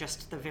I know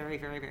just the very,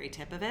 very, very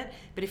tip of it.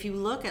 But if you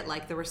look at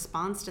like the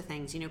response to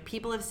things,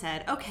 people have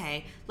said,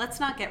 okay, let's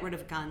not get rid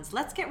of guns.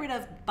 Let's get rid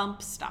of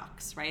bump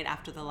stocks, right?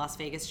 After the Las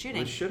Vegas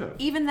shooting. It should have.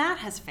 Even that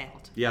has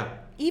failed. Yeah.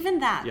 Even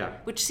that. Yeah.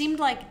 Which seemed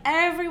like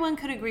everyone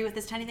could agree with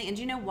this tiny thing. And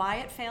do you know why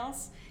it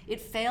fails?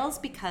 It fails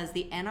because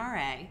the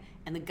NRA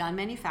and the gun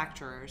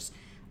manufacturers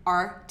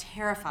are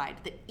terrified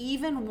that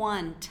even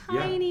one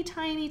tiny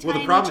change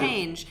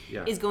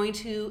is going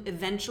to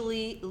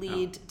evenly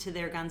lead to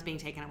their guns being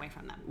taken away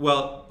from them.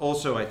 Well,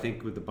 also I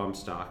think with the bump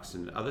stocks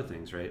and other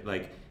things, right?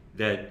 Like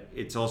that,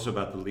 it's also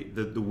about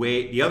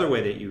the other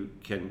way that you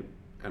can,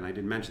 and I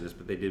didn't mention this,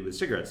 but they did with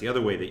cigarettes. The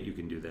other way that you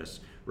can do this,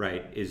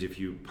 right, is if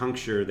you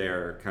puncture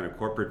their kind of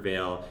corporate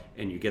veil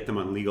and you get them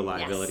on legal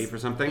liability for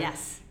something.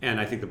 Yes. And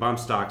I think the bump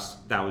stocks,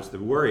 that was the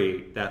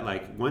worry, that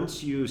like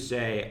once you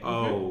say,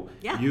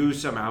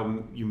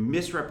 you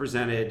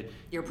misrepresented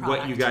your product,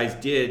 what you guys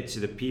did to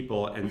the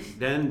people, and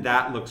then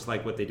that looks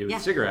like what they do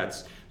with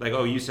cigarettes. Like,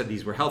 you said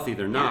these were healthy,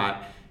 they're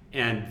not.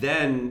 And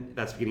then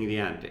that's the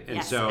beginning of the end.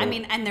 And so I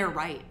mean, and they're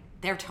right.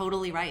 They're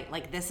totally right.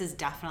 Like, this is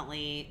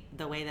definitely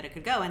the way that it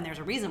could go. And there's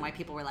a reason why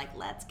people were like,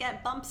 let's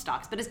get bump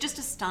stocks. But it's just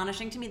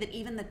astonishing to me that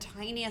even the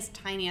tiniest,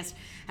 and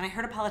I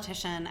heard a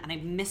politician, and I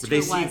missed who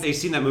it was. They've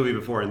seen that movie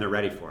before, and they're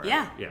ready for it.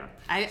 Yeah. Yeah.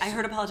 I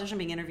heard a politician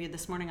being interviewed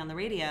this morning on the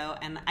radio,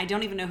 and I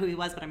don't even know who he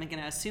was, but I'm going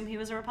to assume he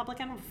was a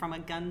Republican from a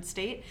gun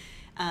state.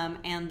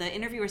 And the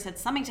interviewer said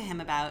something to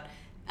him about,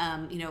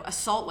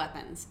 assault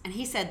weapons. And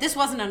he said, this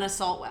wasn't an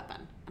assault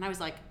weapon. And I was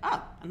like,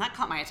 oh, and that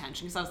caught my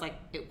attention because I was like,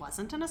 it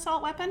wasn't an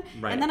assault weapon?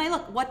 Right. And then I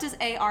look, what does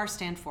AR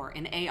stand for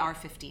in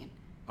AR-15?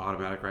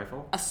 Automatic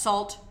rifle?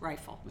 Assault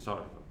rifle.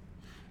 Assault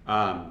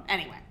rifle.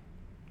 Anyway.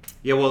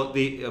 Yeah, well,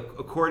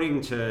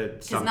 according to something,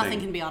 because nothing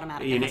can be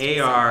automatic.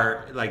 In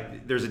AR,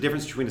 like there's a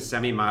difference between a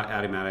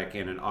semi-automatic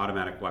and an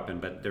automatic weapon,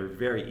 but they're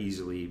very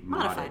easily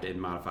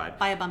modified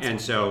by a bump. And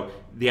so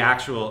the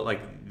actual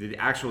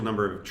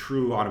number of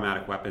true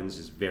automatic weapons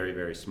is very,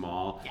 very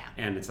small. Yeah.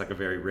 And it's like a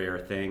very rare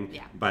thing.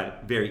 Yeah.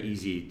 But very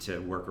easy to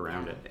work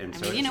around it. And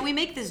we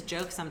make this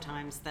joke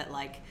sometimes that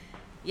like,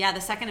 the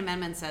Second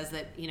Amendment says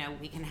that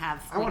we can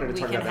have. I wanted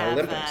to talk about the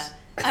Olympics.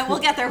 We'll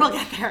get there.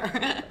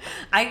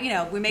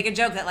 We make a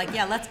joke that like,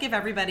 let's give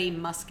everybody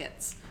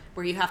muskets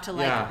where you have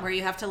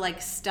to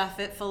stuff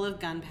it full of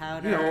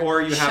gunpowder,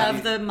 or you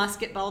shove the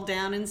musket ball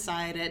down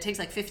inside it. It takes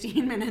like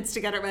 15 minutes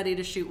to get it ready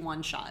to shoot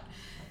one shot.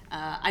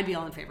 I'd be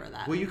all in favor of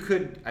that. Well,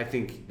 I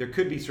think there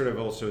could be sort of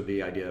also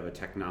the idea of a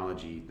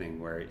technology thing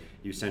where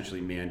you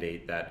essentially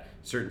mandate that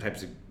certain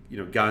types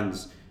of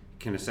guns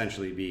can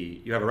essentially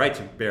be, you have a right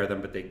to bear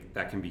them, but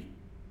that can be,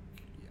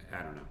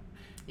 I don't know.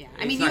 Yeah,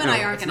 I mean, you and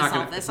I aren't going to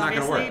solve this,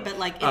 obviously, but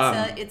like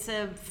it's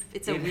a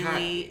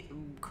really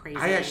crazy.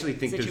 I actually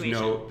think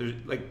situation.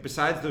 there's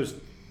besides those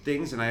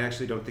things, and I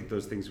actually don't think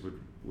those things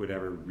would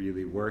ever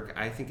really work.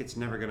 I think it's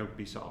never going to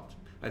be solved.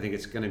 I think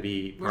it's going to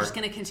be. We're just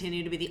going to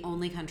continue to be the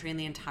only country in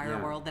the entire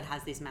world that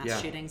has these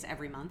mass shootings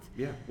every month.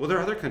 Yeah. Well, there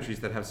are other countries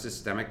that have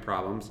systemic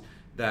problems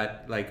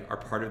that like are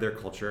part of their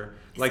culture.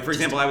 Like, for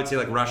example, I would say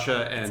like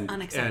Russia and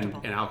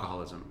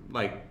alcoholism.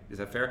 Like, is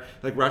that fair?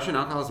 Like Russia and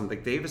alcoholism,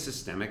 like they have a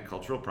systemic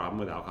cultural problem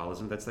with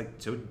alcoholism that's like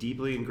so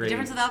deeply ingrained. The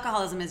difference with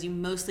alcoholism is you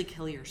mostly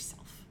kill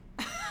yourself.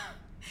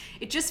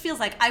 It just feels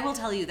like, I will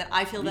tell you that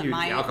I feel that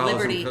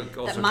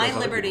my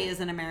liberty as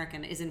an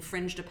American is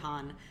infringed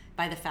upon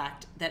by the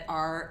fact that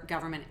our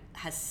government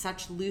has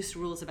such loose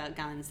rules about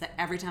guns that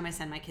every time I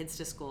send my kids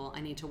to school,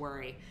 I need to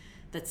worry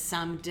that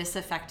some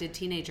disaffected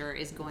teenager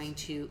is going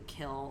to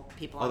kill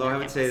people. Although I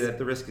would say that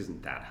the risk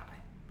isn't that high.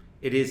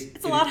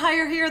 It's a lot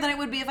higher here than it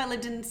would be if I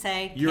lived in,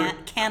 say,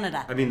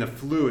 Canada. I mean, the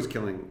flu is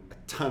killing a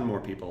ton more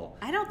people.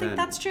 I don't think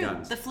that's true.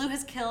 Guns. The flu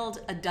has killed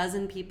a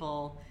dozen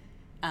people.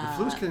 The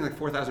flu is killing like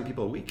 4,000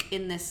 people a week.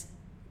 In this,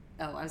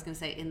 I was going to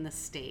say in the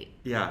state.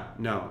 Yeah,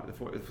 no, the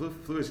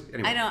flu is,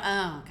 anyway. I don't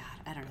know.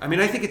 I mean,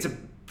 I think it's a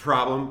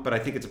problem, but I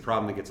think it's a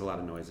problem that gets a lot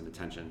of noise and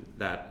attention.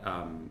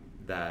 And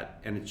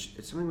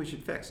it's something we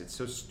should fix. It's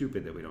so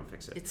stupid that we don't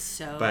fix it. It's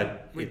so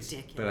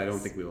ridiculous. But I don't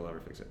think we will ever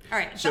fix it. All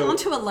right, so on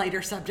to a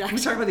lighter subject. Can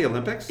we talk about the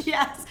Olympics?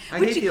 Yes. I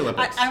hate the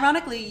Olympics.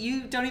 Ironically,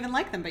 you don't even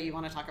like them, but you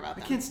want to talk about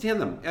them. I can't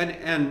stand them.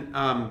 And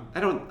I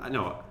don't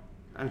know.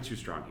 I'm too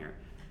strong here.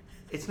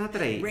 It's not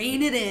that I...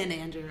 Rein it in,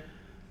 Andrew.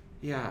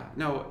 Yeah.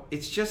 No,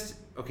 it's just...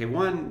 Okay,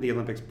 one, the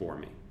Olympics bore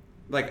me.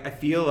 Like, I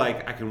feel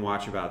like I can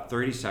watch about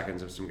 30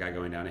 seconds of some guy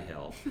going down a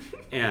hill.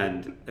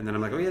 and then I'm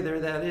like, oh yeah, there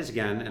that is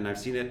again. And I've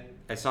seen it.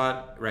 I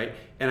saw it, right?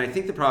 And I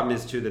think the problem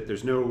is, too, that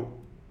there's no...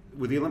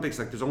 With the Olympics,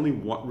 like, there's only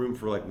room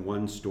for, like,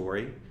 one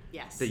story.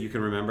 Yes. That you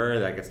can remember.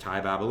 Like, it's Ty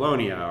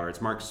Babylonia, or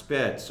it's Mark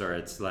Spitz, or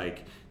it's,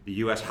 like... the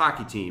U.S.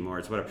 hockey team, or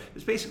it's whatever.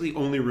 There's basically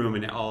only room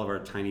in all of our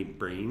tiny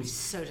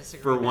brains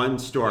for one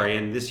story.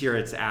 And this year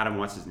it's Adam,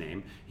 what's his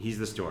name? He's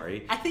the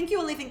story. I think you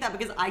only think that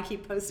because I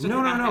keep posting.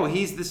 No.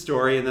 He's the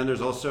story. And then there's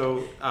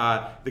also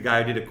the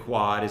guy who did a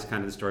quad is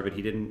kind of the story, but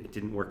it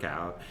didn't work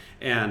out.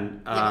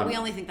 And but we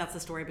only think that's the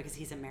story because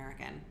he's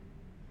American.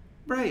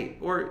 Right.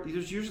 Or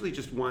there's usually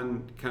just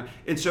one kind of,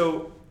 and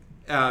so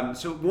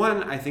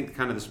one, I think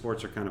kind of the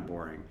sports are kind of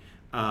boring,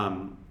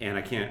 and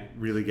I can't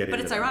really get into. But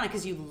it's ironic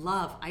because you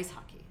love ice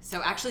hockey.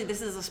 So actually,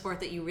 this is a sport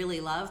that you really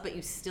love, but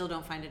you still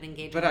don't find it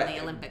engaging on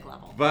the Olympic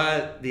level.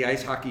 But the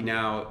ice hockey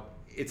now,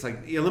 it's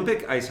like the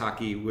Olympic ice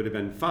hockey would have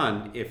been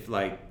fun if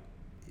the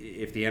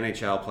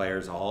NHL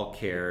players all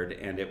cared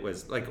and it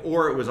was like,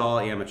 or it was all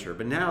amateur.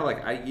 But now,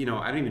 like I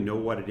don't even know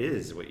what it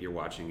is. What you're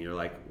watching, you're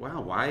like, wow,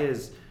 why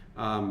is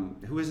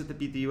who is it that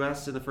beat the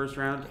U.S. in the first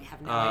round? I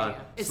have no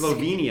idea.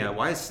 Slovenia.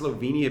 Why is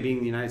Slovenia beating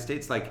the United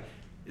States? Like,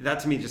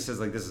 that to me just says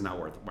like this is not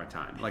worth my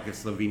time. Like if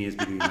Slovenia is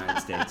beating the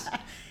United States,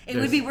 it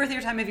would be worth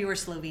your time if you were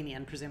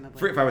Slovenian,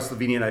 presumably. If I was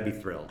Slovenian, I'd be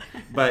thrilled.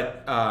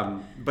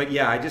 But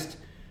yeah,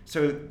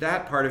 so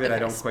that part of it I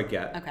don't quite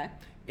get. Okay.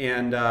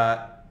 And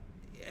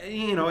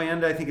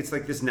and I think it's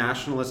like this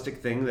nationalistic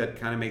thing that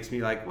kind of makes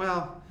me like,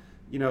 well,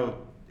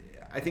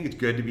 I think it's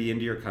good to be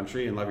into your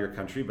country and love your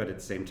country, but at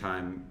the same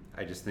time,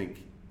 I just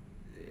think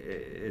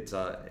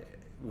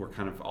we're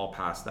kind of all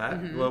past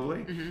that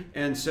globally. Mm-hmm.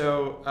 And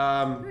so,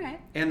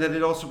 and that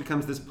it also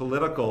becomes this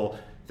political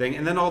thing.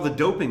 And then all the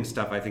doping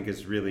stuff I think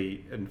is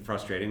really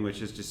frustrating,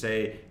 which is to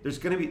say there's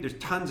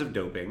tons of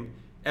doping.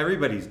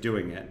 Everybody's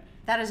doing it.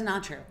 That is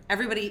not true.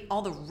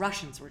 All the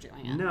Russians were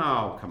doing it.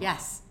 No, come on.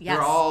 Yes.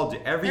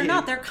 They're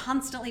not. They're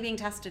constantly being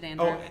tested,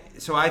 Andrew. Oh,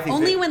 so I think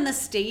only when the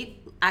state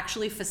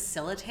actually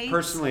facilitates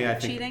personally, I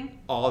think cheating.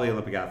 All the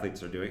Olympic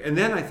athletes are doing. And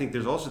then I think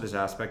there's also this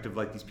aspect of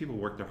like these people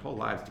work their whole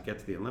lives to get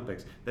to the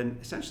Olympics. Then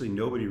essentially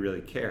nobody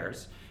really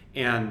cares.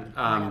 And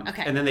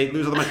and then they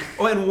lose all the money.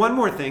 Oh, and one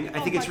more thing,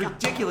 I think it's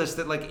ridiculous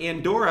that like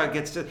Andorra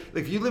gets to,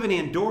 like if you live in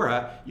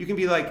Andorra, you can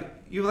be like,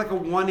 you have like a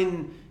 1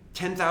 in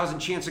 10,000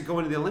 chance of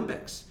going to the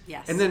Olympics.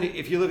 Yes. And then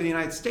if you live in the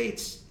United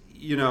States,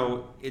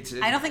 it's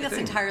I don't think that's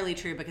entirely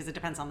true because it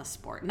depends on the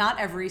sport. Not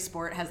every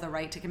sport has the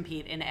right to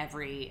compete in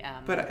every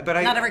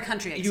not every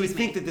country. You would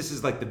think that this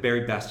is like the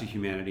very best of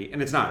humanity,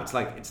 and it's not.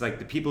 It's like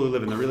the people who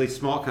live in the really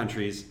small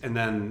countries, and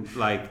then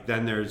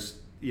there's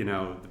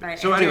Right,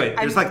 so anyway,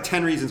 there's like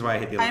 10 reasons why I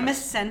hate the Olympics. I'm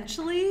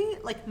essentially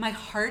like my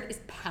heart is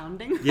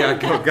pounding. Yeah,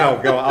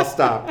 go. I'll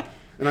stop,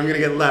 and I'm gonna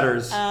get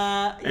letters,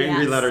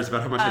 angry letters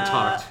about how much I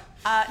talked.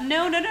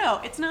 No.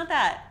 It's not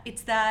that.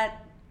 It's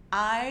that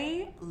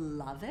I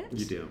love it.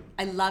 You do.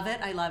 I love it.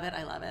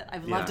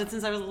 I've loved it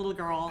since I was a little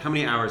girl. How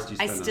many hours do you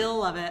spend I still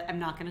love it. I'm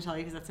not going to tell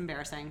you because that's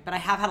embarrassing. But I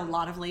have had a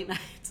lot of late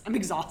nights. I'm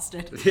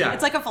exhausted. Yeah.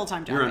 It's like a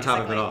full-time job. You're on top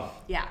basically. of it all.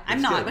 Yeah.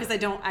 I'm not because I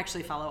don't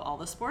actually follow all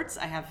the sports.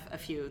 I have a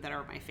few that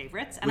are my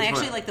favorites. And I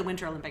actually like the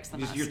Winter Olympics the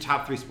most. Your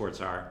top 3 sports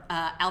are?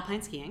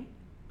 Alpine skiing.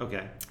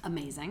 Okay.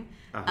 Amazing.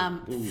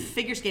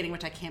 Figure skating,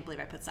 which I can't believe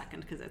I put second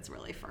because it's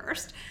really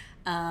first.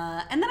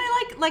 And then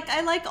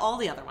I like all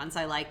the other ones.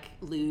 I like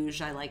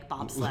luge. I like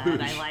bobsled. Luge.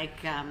 I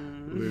like I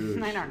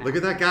don't know. Look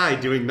at that guy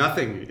doing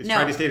nothing. He's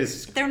trying to stay in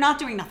his. They're not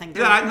doing nothing.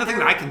 Nothing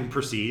that I can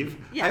perceive.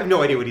 Yeah. I have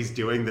no idea what he's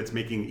doing. That's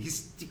making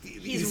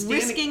he's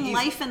risking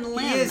life and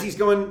limb. He is. He's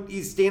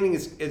standing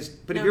as.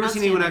 But have you ever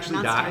seen anyone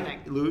actually die?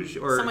 Luge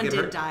or someone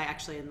did die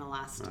actually in the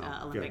last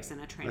Olympics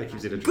in a training.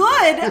 Like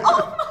good.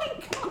 Oh my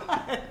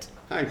god.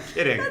 I'm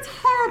kidding. That's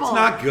horrible. It's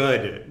not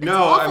good. It's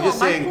awful. I'm just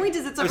saying. My point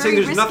is, it's a I'm very saying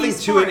there's risky nothing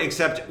sport. to it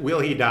except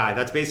will he die?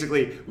 That's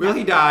basically will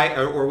he die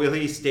or will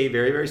he stay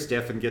very very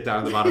stiff and get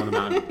down to the bottom of the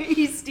mountain?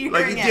 He's steering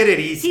like he did it.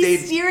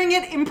 He's steering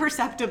it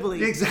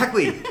imperceptibly.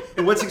 Exactly.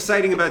 And what's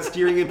exciting about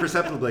steering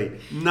imperceptibly?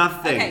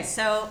 Nothing. Okay,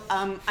 so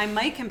I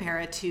might compare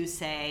it to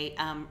say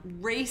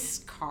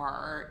race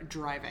car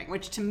driving,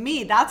 which to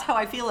me that's how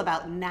I feel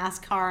about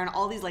NASCAR and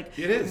all these like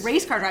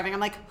race car driving. I'm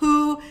like,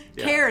 who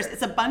cares?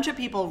 It's a bunch of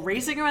people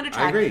racing around a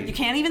track. I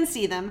agree. You can't even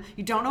see them.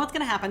 You don't know what's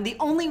going to happen. The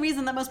only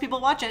reason that most people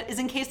watch it is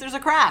in case there's a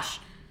crash.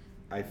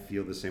 I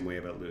feel the same way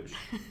about luge.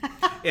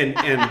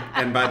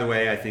 And by the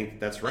way, I think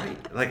that's right.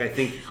 Like I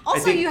think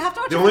you have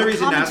to watch the only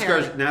reason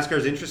NASCAR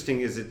is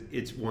interesting is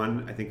it's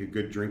one, I think a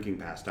good drinking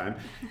pastime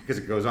because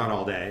it goes on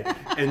all day,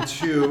 and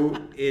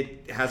 2,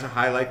 it has a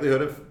high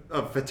likelihood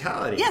of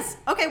fatality. Yes.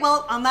 Okay.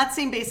 Well, on that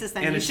same basis,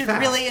 then and you should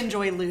really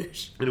enjoy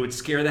luge. And it would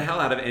scare the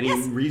hell out of any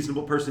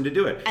reasonable person to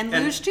do it. And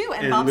luge too,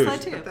 and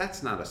bobsled too. But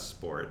that's not a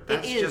sport.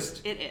 That's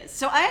It is.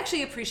 So I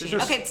actually appreciate.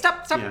 Okay.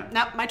 Stop. Yeah.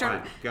 No, my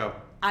turn. Fine, go.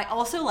 I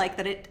also like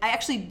that I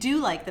actually do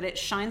like that it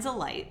shines a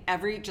light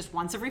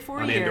once every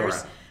 4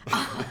 years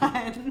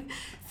on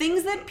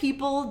things that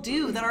people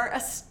do that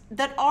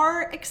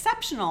are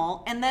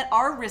exceptional and that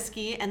are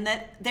risky and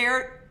that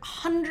they're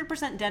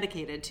 100%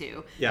 dedicated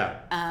to. Yeah.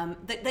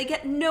 That they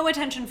get no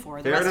attention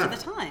for the rest of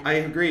the time. I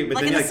agree. But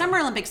like in the Summer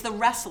Olympics, the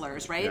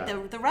wrestlers, right? Yeah.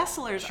 The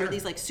wrestlers are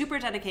these like super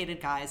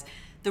dedicated guys.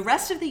 The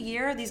rest of the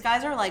year, these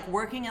guys are like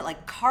working at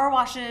like car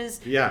washes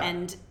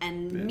and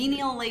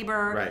menial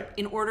labor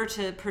in order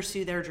to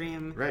pursue their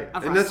dream of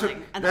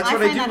wrestling. That's I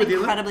what find I do that with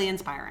incredibly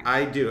inspiring.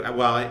 I do.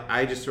 Well,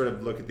 I just sort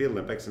of look at the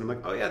Olympics and I'm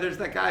like, oh yeah, there's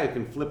that guy who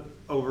can flip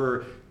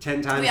over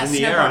 10 times in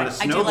the air on a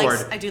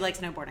snowboard. I do like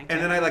snowboarding. And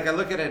then I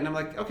look at it and I'm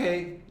like,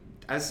 okay,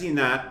 I've seen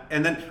that.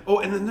 And then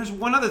there's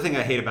one other thing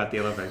I hate about the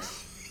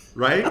Olympics,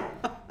 right?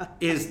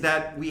 Is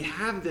that we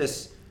have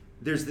this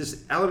there's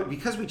this element,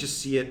 because we just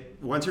see it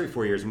once every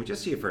 4 years and we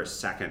just see it for a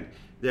second.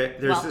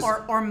 There's this,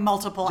 or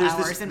multiple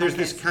hours. There's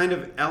this kind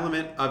of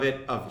element of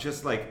it of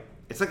just like,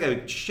 it's like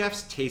a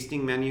chef's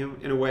tasting menu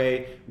in a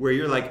way where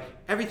you're like,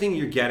 everything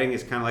you're getting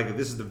is kind of like,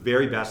 this is the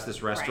very best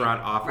this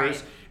restaurant offers.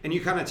 Right. And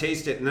you kind of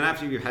taste it. And then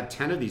after you've had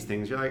 10 of these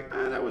things, you're like,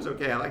 oh, that was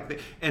okay. I like that.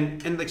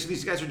 And like, so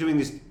these guys are doing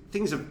these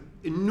things of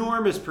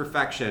enormous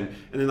perfection.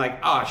 And then like,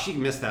 oh, she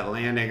missed that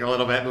landing a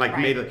little bit. And like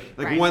made it,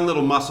 like one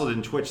little muscle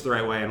didn't twitch the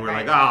right way. And we're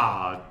like,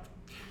 ah.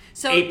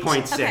 So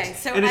 8.6. Okay,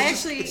 so and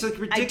it's like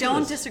ridiculous. I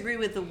don't disagree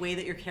with the way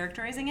that you're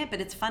characterizing it, but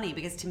it's funny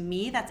because to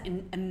me that's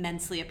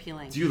immensely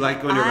appealing. Do you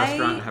like going to a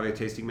restaurant and having a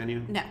tasting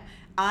menu? No,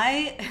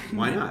 Why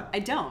not? I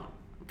don't,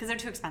 because they're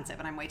too expensive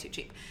and I'm way too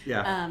cheap.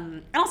 Yeah.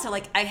 And also,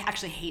 like, I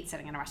actually hate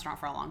sitting in a restaurant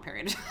for a long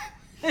period.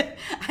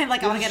 I'm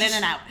like, I want to get in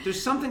and out.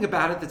 There's something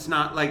about it that's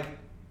not like.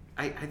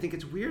 I think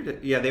it's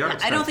weird. Yeah, they are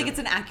expensive. I don't think it's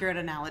an accurate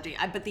analogy.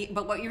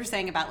 But what you were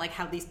saying about like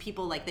how these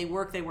people like they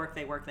work,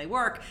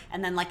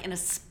 and then like in a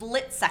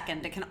split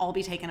second it can all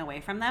be taken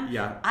away from them.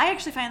 Yeah. I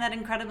actually find that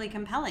incredibly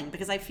compelling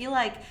because I feel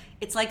like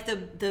it's like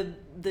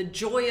the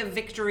joy of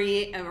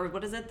victory, or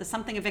what is it? The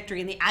something of victory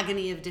and the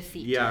agony of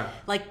defeat. Yeah.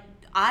 Like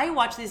I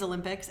watch these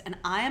Olympics and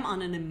I am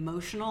on an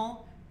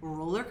emotional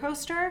roller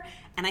coaster,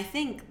 and I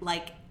think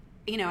like.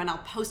 You know, and I'll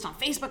post on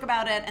Facebook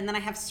about it, and then I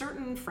have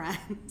certain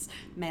friends,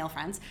 male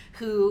friends,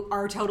 who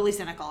are totally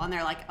cynical, and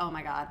they're like, oh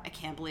my God, I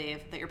can't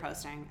believe that you're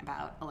posting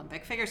about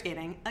Olympic figure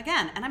skating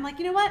again. And I'm like,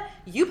 you know what?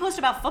 You post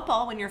about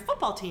football when your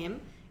football team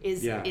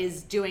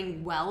is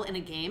doing well in a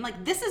game.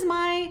 Like, this is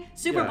my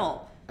Super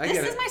Bowl.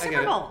 This is my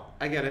Super Bowl.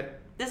 I get it.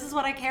 This is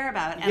what I care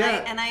about.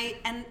 And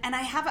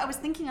I was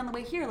thinking on the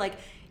way here, like,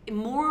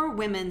 more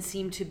women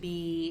seem to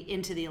be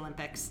into the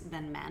Olympics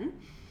than men.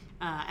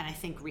 And I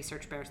think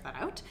research bears that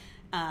out.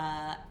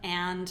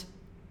 And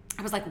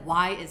I was like,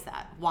 why is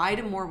that? Why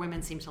do more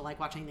women seem to like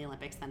watching the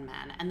Olympics than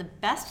men? And the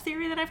best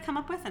theory that I've come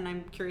up with, and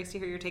I'm curious to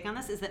hear your take on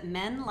this, is that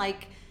men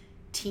like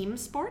team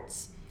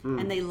sports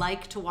and they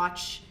like to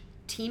watch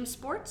team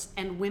sports,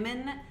 and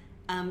women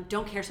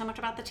don't care so much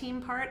about the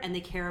team part, and they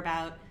care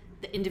about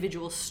the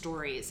individual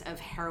stories of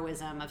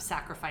heroism, of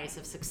sacrifice,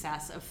 of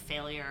success, of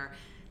failure.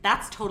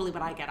 That's totally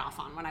what I get off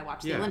on when I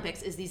watch the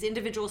Olympics, is these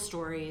individual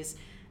stories.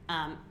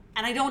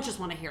 And I don't just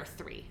want to hear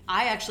 3.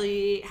 I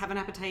actually have an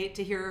appetite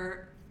to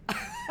hear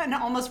an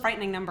almost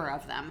frightening number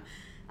of them.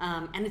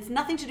 And it's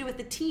nothing to do with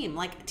the team.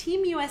 Like,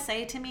 Team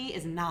USA to me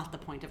is not the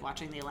point of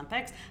watching the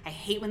Olympics. I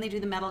hate when they do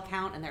the medal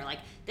count and they're like,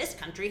 this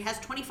country has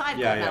 25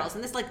 gold medals.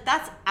 And this, like,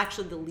 that's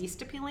actually the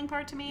least appealing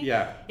part to me.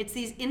 Yeah. It's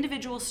these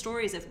individual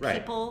stories of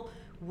people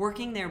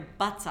working their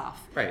butts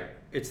off. Right.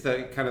 It's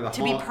the kind of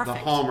the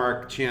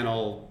Hallmark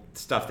Channel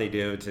stuff they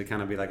do to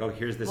kind of be like, oh,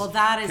 here's this. Well,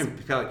 that is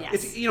compelling. Yes.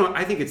 It's, you know,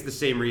 I think it's the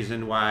same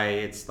reason why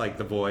it's like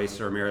The Voice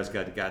or America's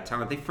Got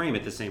Talent. They frame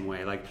it the same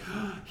way, like,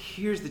 oh,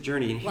 here's the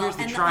journey and here's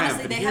the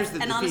triumph and here's the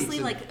defeats. And honestly,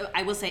 like,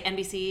 I will say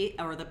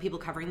NBC or the people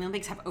covering the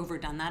Olympics have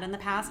overdone that in the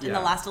past. In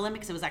the last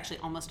Olympics, it was actually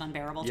almost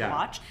unbearable to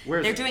watch.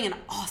 They're doing an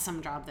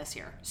awesome job this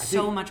year.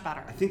 So much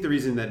better. I think the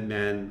reason that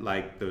men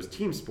like those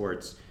team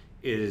sports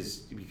is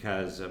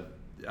because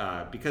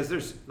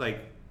there's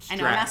like. I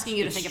know, I'm asking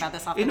you to think about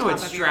this off the top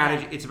of your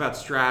head. It's about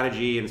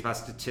strategy, and it's about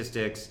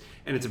statistics,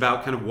 and it's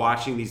about kind of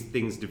watching these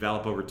things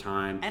develop over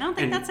time. I don't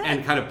think that's it.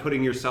 And kind of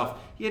putting yourself,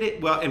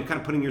 and kind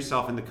of putting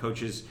yourself in the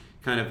coach's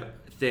kind of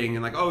thing,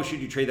 and like, oh, should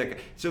you trade that guy?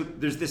 So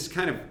there's this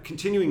kind of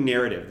continuing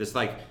narrative, this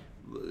like,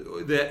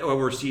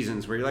 over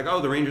seasons where you're like,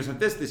 oh, the Rangers have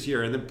this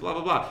year, and then blah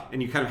blah blah,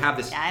 and you kind of have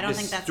this,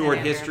 stored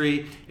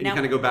history, and you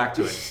kind of go back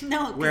to it.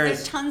 No, because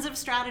there's tons of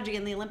strategy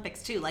in the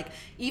Olympics too. Like,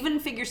 even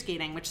figure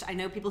skating, which I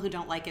know people who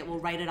don't like it will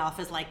write it off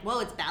as like,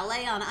 well, it's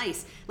ballet on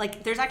ice.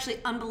 Like, there's actually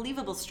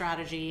unbelievable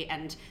strategy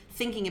and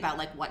thinking about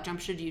like, what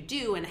jump should you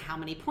do and how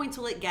many points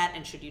will it get,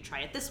 and should you try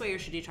it this way or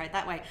should you try it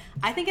that way?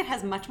 I think it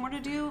has much more to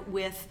do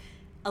with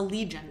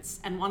allegiance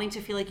and wanting to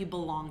feel like you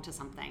belong to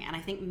something. And I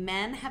think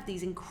men have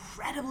these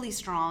incredibly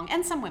strong,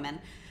 and some women,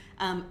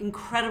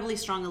 incredibly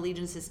strong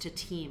allegiances to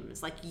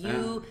teams. Like,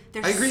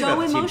 they're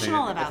so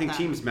emotional about them. I think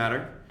teams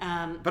matter.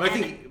 But I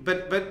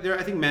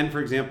think men,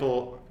 for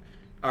example,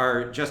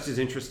 are just as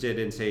interested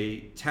in,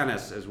 say,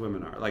 tennis as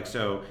women are. Like,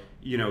 so,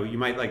 you know, you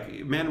might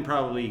like, men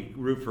probably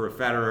root for a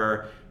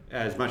Federer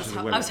as much as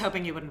women. I was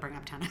hoping you wouldn't bring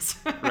up tennis.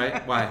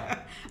 Right? Why?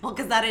 Well,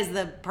 because that is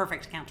the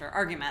perfect counter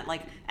argument,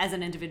 like, as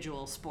an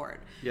individual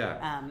sport.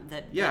 Yeah.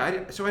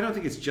 So I don't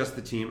think it's just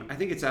the team. I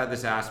think it's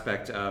this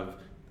aspect of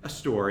a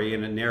story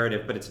and a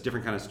narrative, but it's a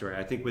different kind of story.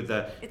 I think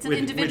it's an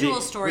individual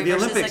story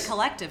versus a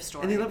collective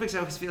story. And the Olympics, I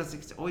always feel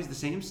it's always the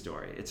same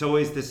story. It's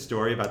always this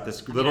story about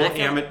this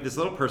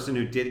little person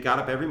who got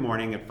up every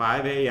morning at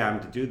 5 a.m.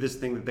 to do this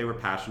thing that they were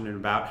passionate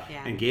about,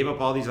 and gave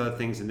up all these other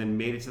things, and then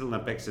made it to the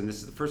Olympics. And this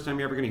is the first time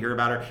you're ever going to hear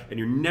about her, and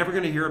you're never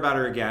going to hear about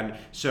her again.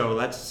 So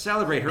let's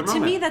celebrate her moment.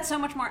 To me, that's so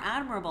much more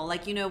admirable.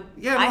 Like, you know,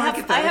 I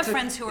have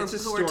friends who are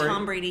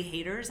Tom Brady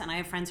haters, and I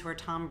have friends who are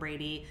Tom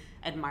Brady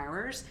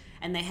admirers,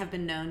 and they have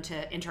been known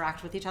to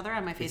interact with each other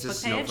on my Facebook page. It's a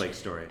snowflake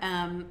story.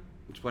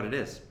 It's what it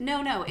is.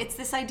 No, it's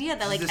this idea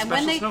that and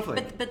when they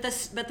snowflake. but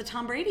the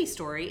Tom Brady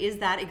story is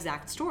that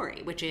exact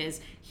story, which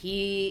is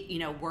he,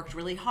 worked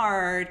really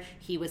hard,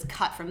 he was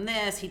cut from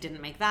this, he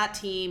didn't make that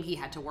team, he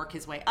had to work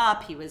his way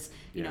up, he was,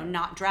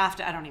 not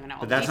drafted, I don't even know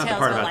all but the that's details.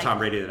 Not the part about Tom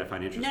Brady that I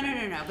find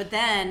interesting. No. But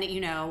then,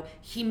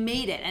 he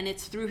made it, and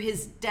it's through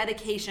his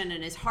dedication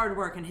and his hard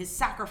work and his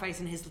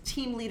sacrifice and his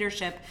team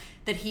leadership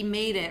that he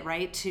made it,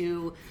 right,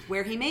 to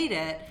where he made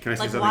it. Can I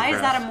say something why crass?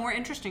 Is that a more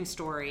interesting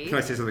story? Can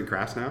I say something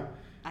crass now?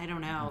 I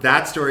don't know.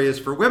 That story is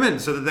for women,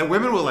 so that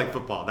women will like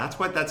football. That's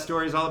what that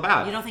story is all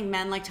about. You don't think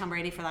men like Tom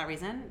Brady for that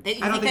reason? You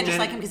I don't think they just men,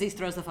 like him because he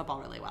throws the football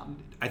really well?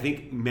 I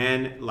think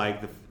men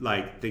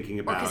like thinking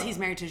about. Or because he's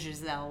married to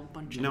Gisele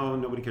Bündchen. No,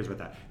 nobody cares about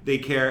that. They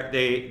care.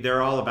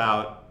 They're all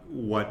about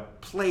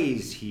what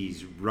plays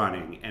he's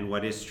running and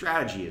what his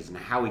strategy is and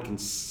how he can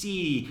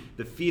see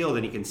the field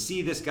and he can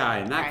see this guy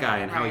and that guy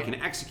and how he can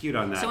execute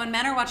on that. So when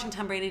men are watching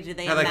Tom Brady, do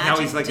they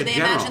imagine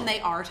imagine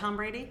they are Tom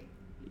Brady?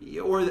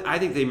 Or I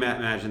think they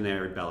imagine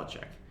they're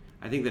Belichick.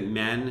 I think that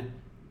men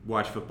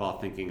watch football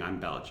thinking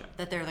I'm Belichick.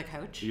 That they're the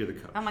coach? You're the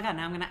coach. Oh my God,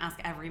 now I'm going to ask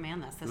every man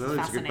this. This is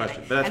That's fascinating. a good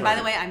question. But and by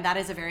the way, that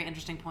is a very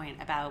interesting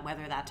point about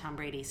whether that Tom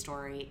Brady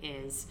story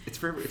is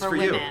for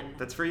women. You.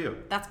 That's for you.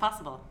 That's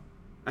possible.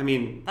 I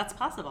mean... That's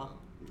possible.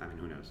 I mean,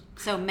 who knows?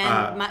 So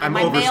men,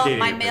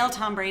 my male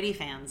Tom Brady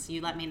fans, you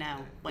let me know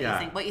what you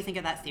think. What you think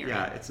of that theory?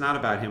 Yeah, it's not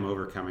about him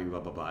overcoming blah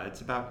blah blah. It's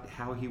about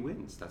how he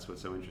wins. That's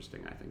what's so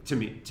interesting, I think,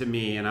 to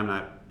me. And I'm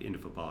not into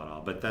football at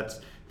all, but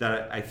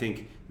I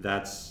think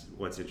that's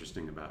what's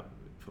interesting about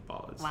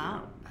football is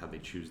how they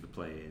choose the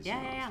plays.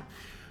 Yeah.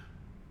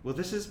 Well,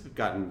 this has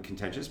gotten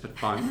contentious, but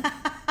fun.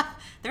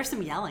 There's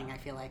some yelling, I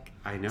feel like.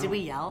 I know. Did we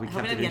yell? I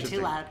hope we didn't get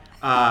too loud.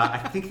 I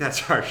think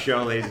that's our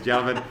show, ladies and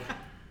gentlemen.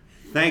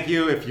 Thank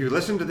you. If you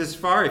listened to this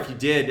far, if you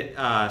did,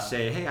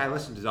 say, "Hey, I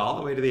listened to all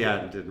the way to the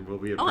end," and we'll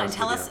be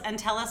impressed. And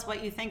tell us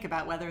what you think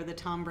about whether the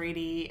Tom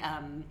Brady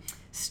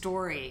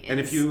story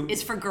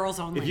is for girls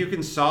only. If you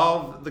can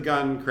solve the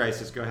gun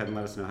crisis, go ahead and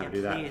let us know how to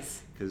do that.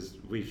 Please. Because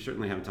we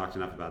certainly haven't talked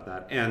enough about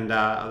that. And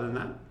other than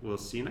that, we'll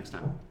see you next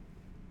time.